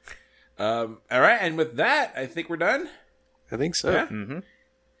 Nice. All right, and with that, I think we're done. I think so. Yeah? Mm-hmm.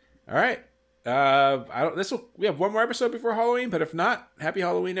 All right. We have one more episode before Halloween, but if not, happy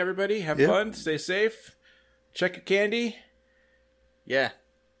Halloween, everybody. Have fun, stay safe, check your candy. Yeah.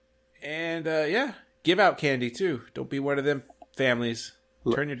 And give out candy too. Don't be one of them families.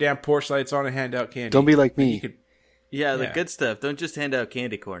 Turn your damn porch lights on and hand out candy. Don't be like me. The good stuff. Don't just hand out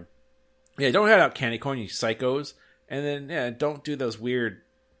candy corn. Yeah, don't hand out candy corn, you psychos. And then don't do those weird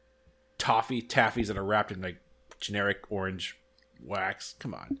taffies that are wrapped in like generic orange wax.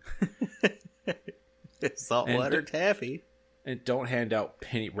 Come on. Saltwater taffy. And don't hand out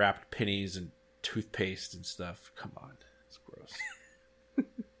wrapped pennies and toothpaste and stuff. Come on. It's gross.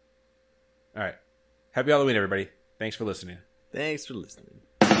 All right. Happy Halloween, everybody. Thanks for listening. Thanks for listening.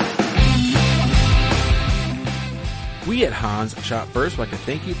 We at Hans Shot First would like to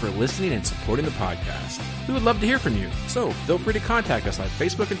thank you for listening and supporting the podcast. We would love to hear from you, so feel free to contact us on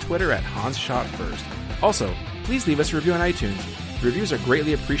Facebook and Twitter at Hans Shot First. Also, please leave us a review on iTunes. Reviews are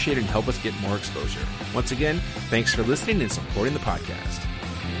greatly appreciated and help us get more exposure. Once again, thanks for listening and supporting the podcast.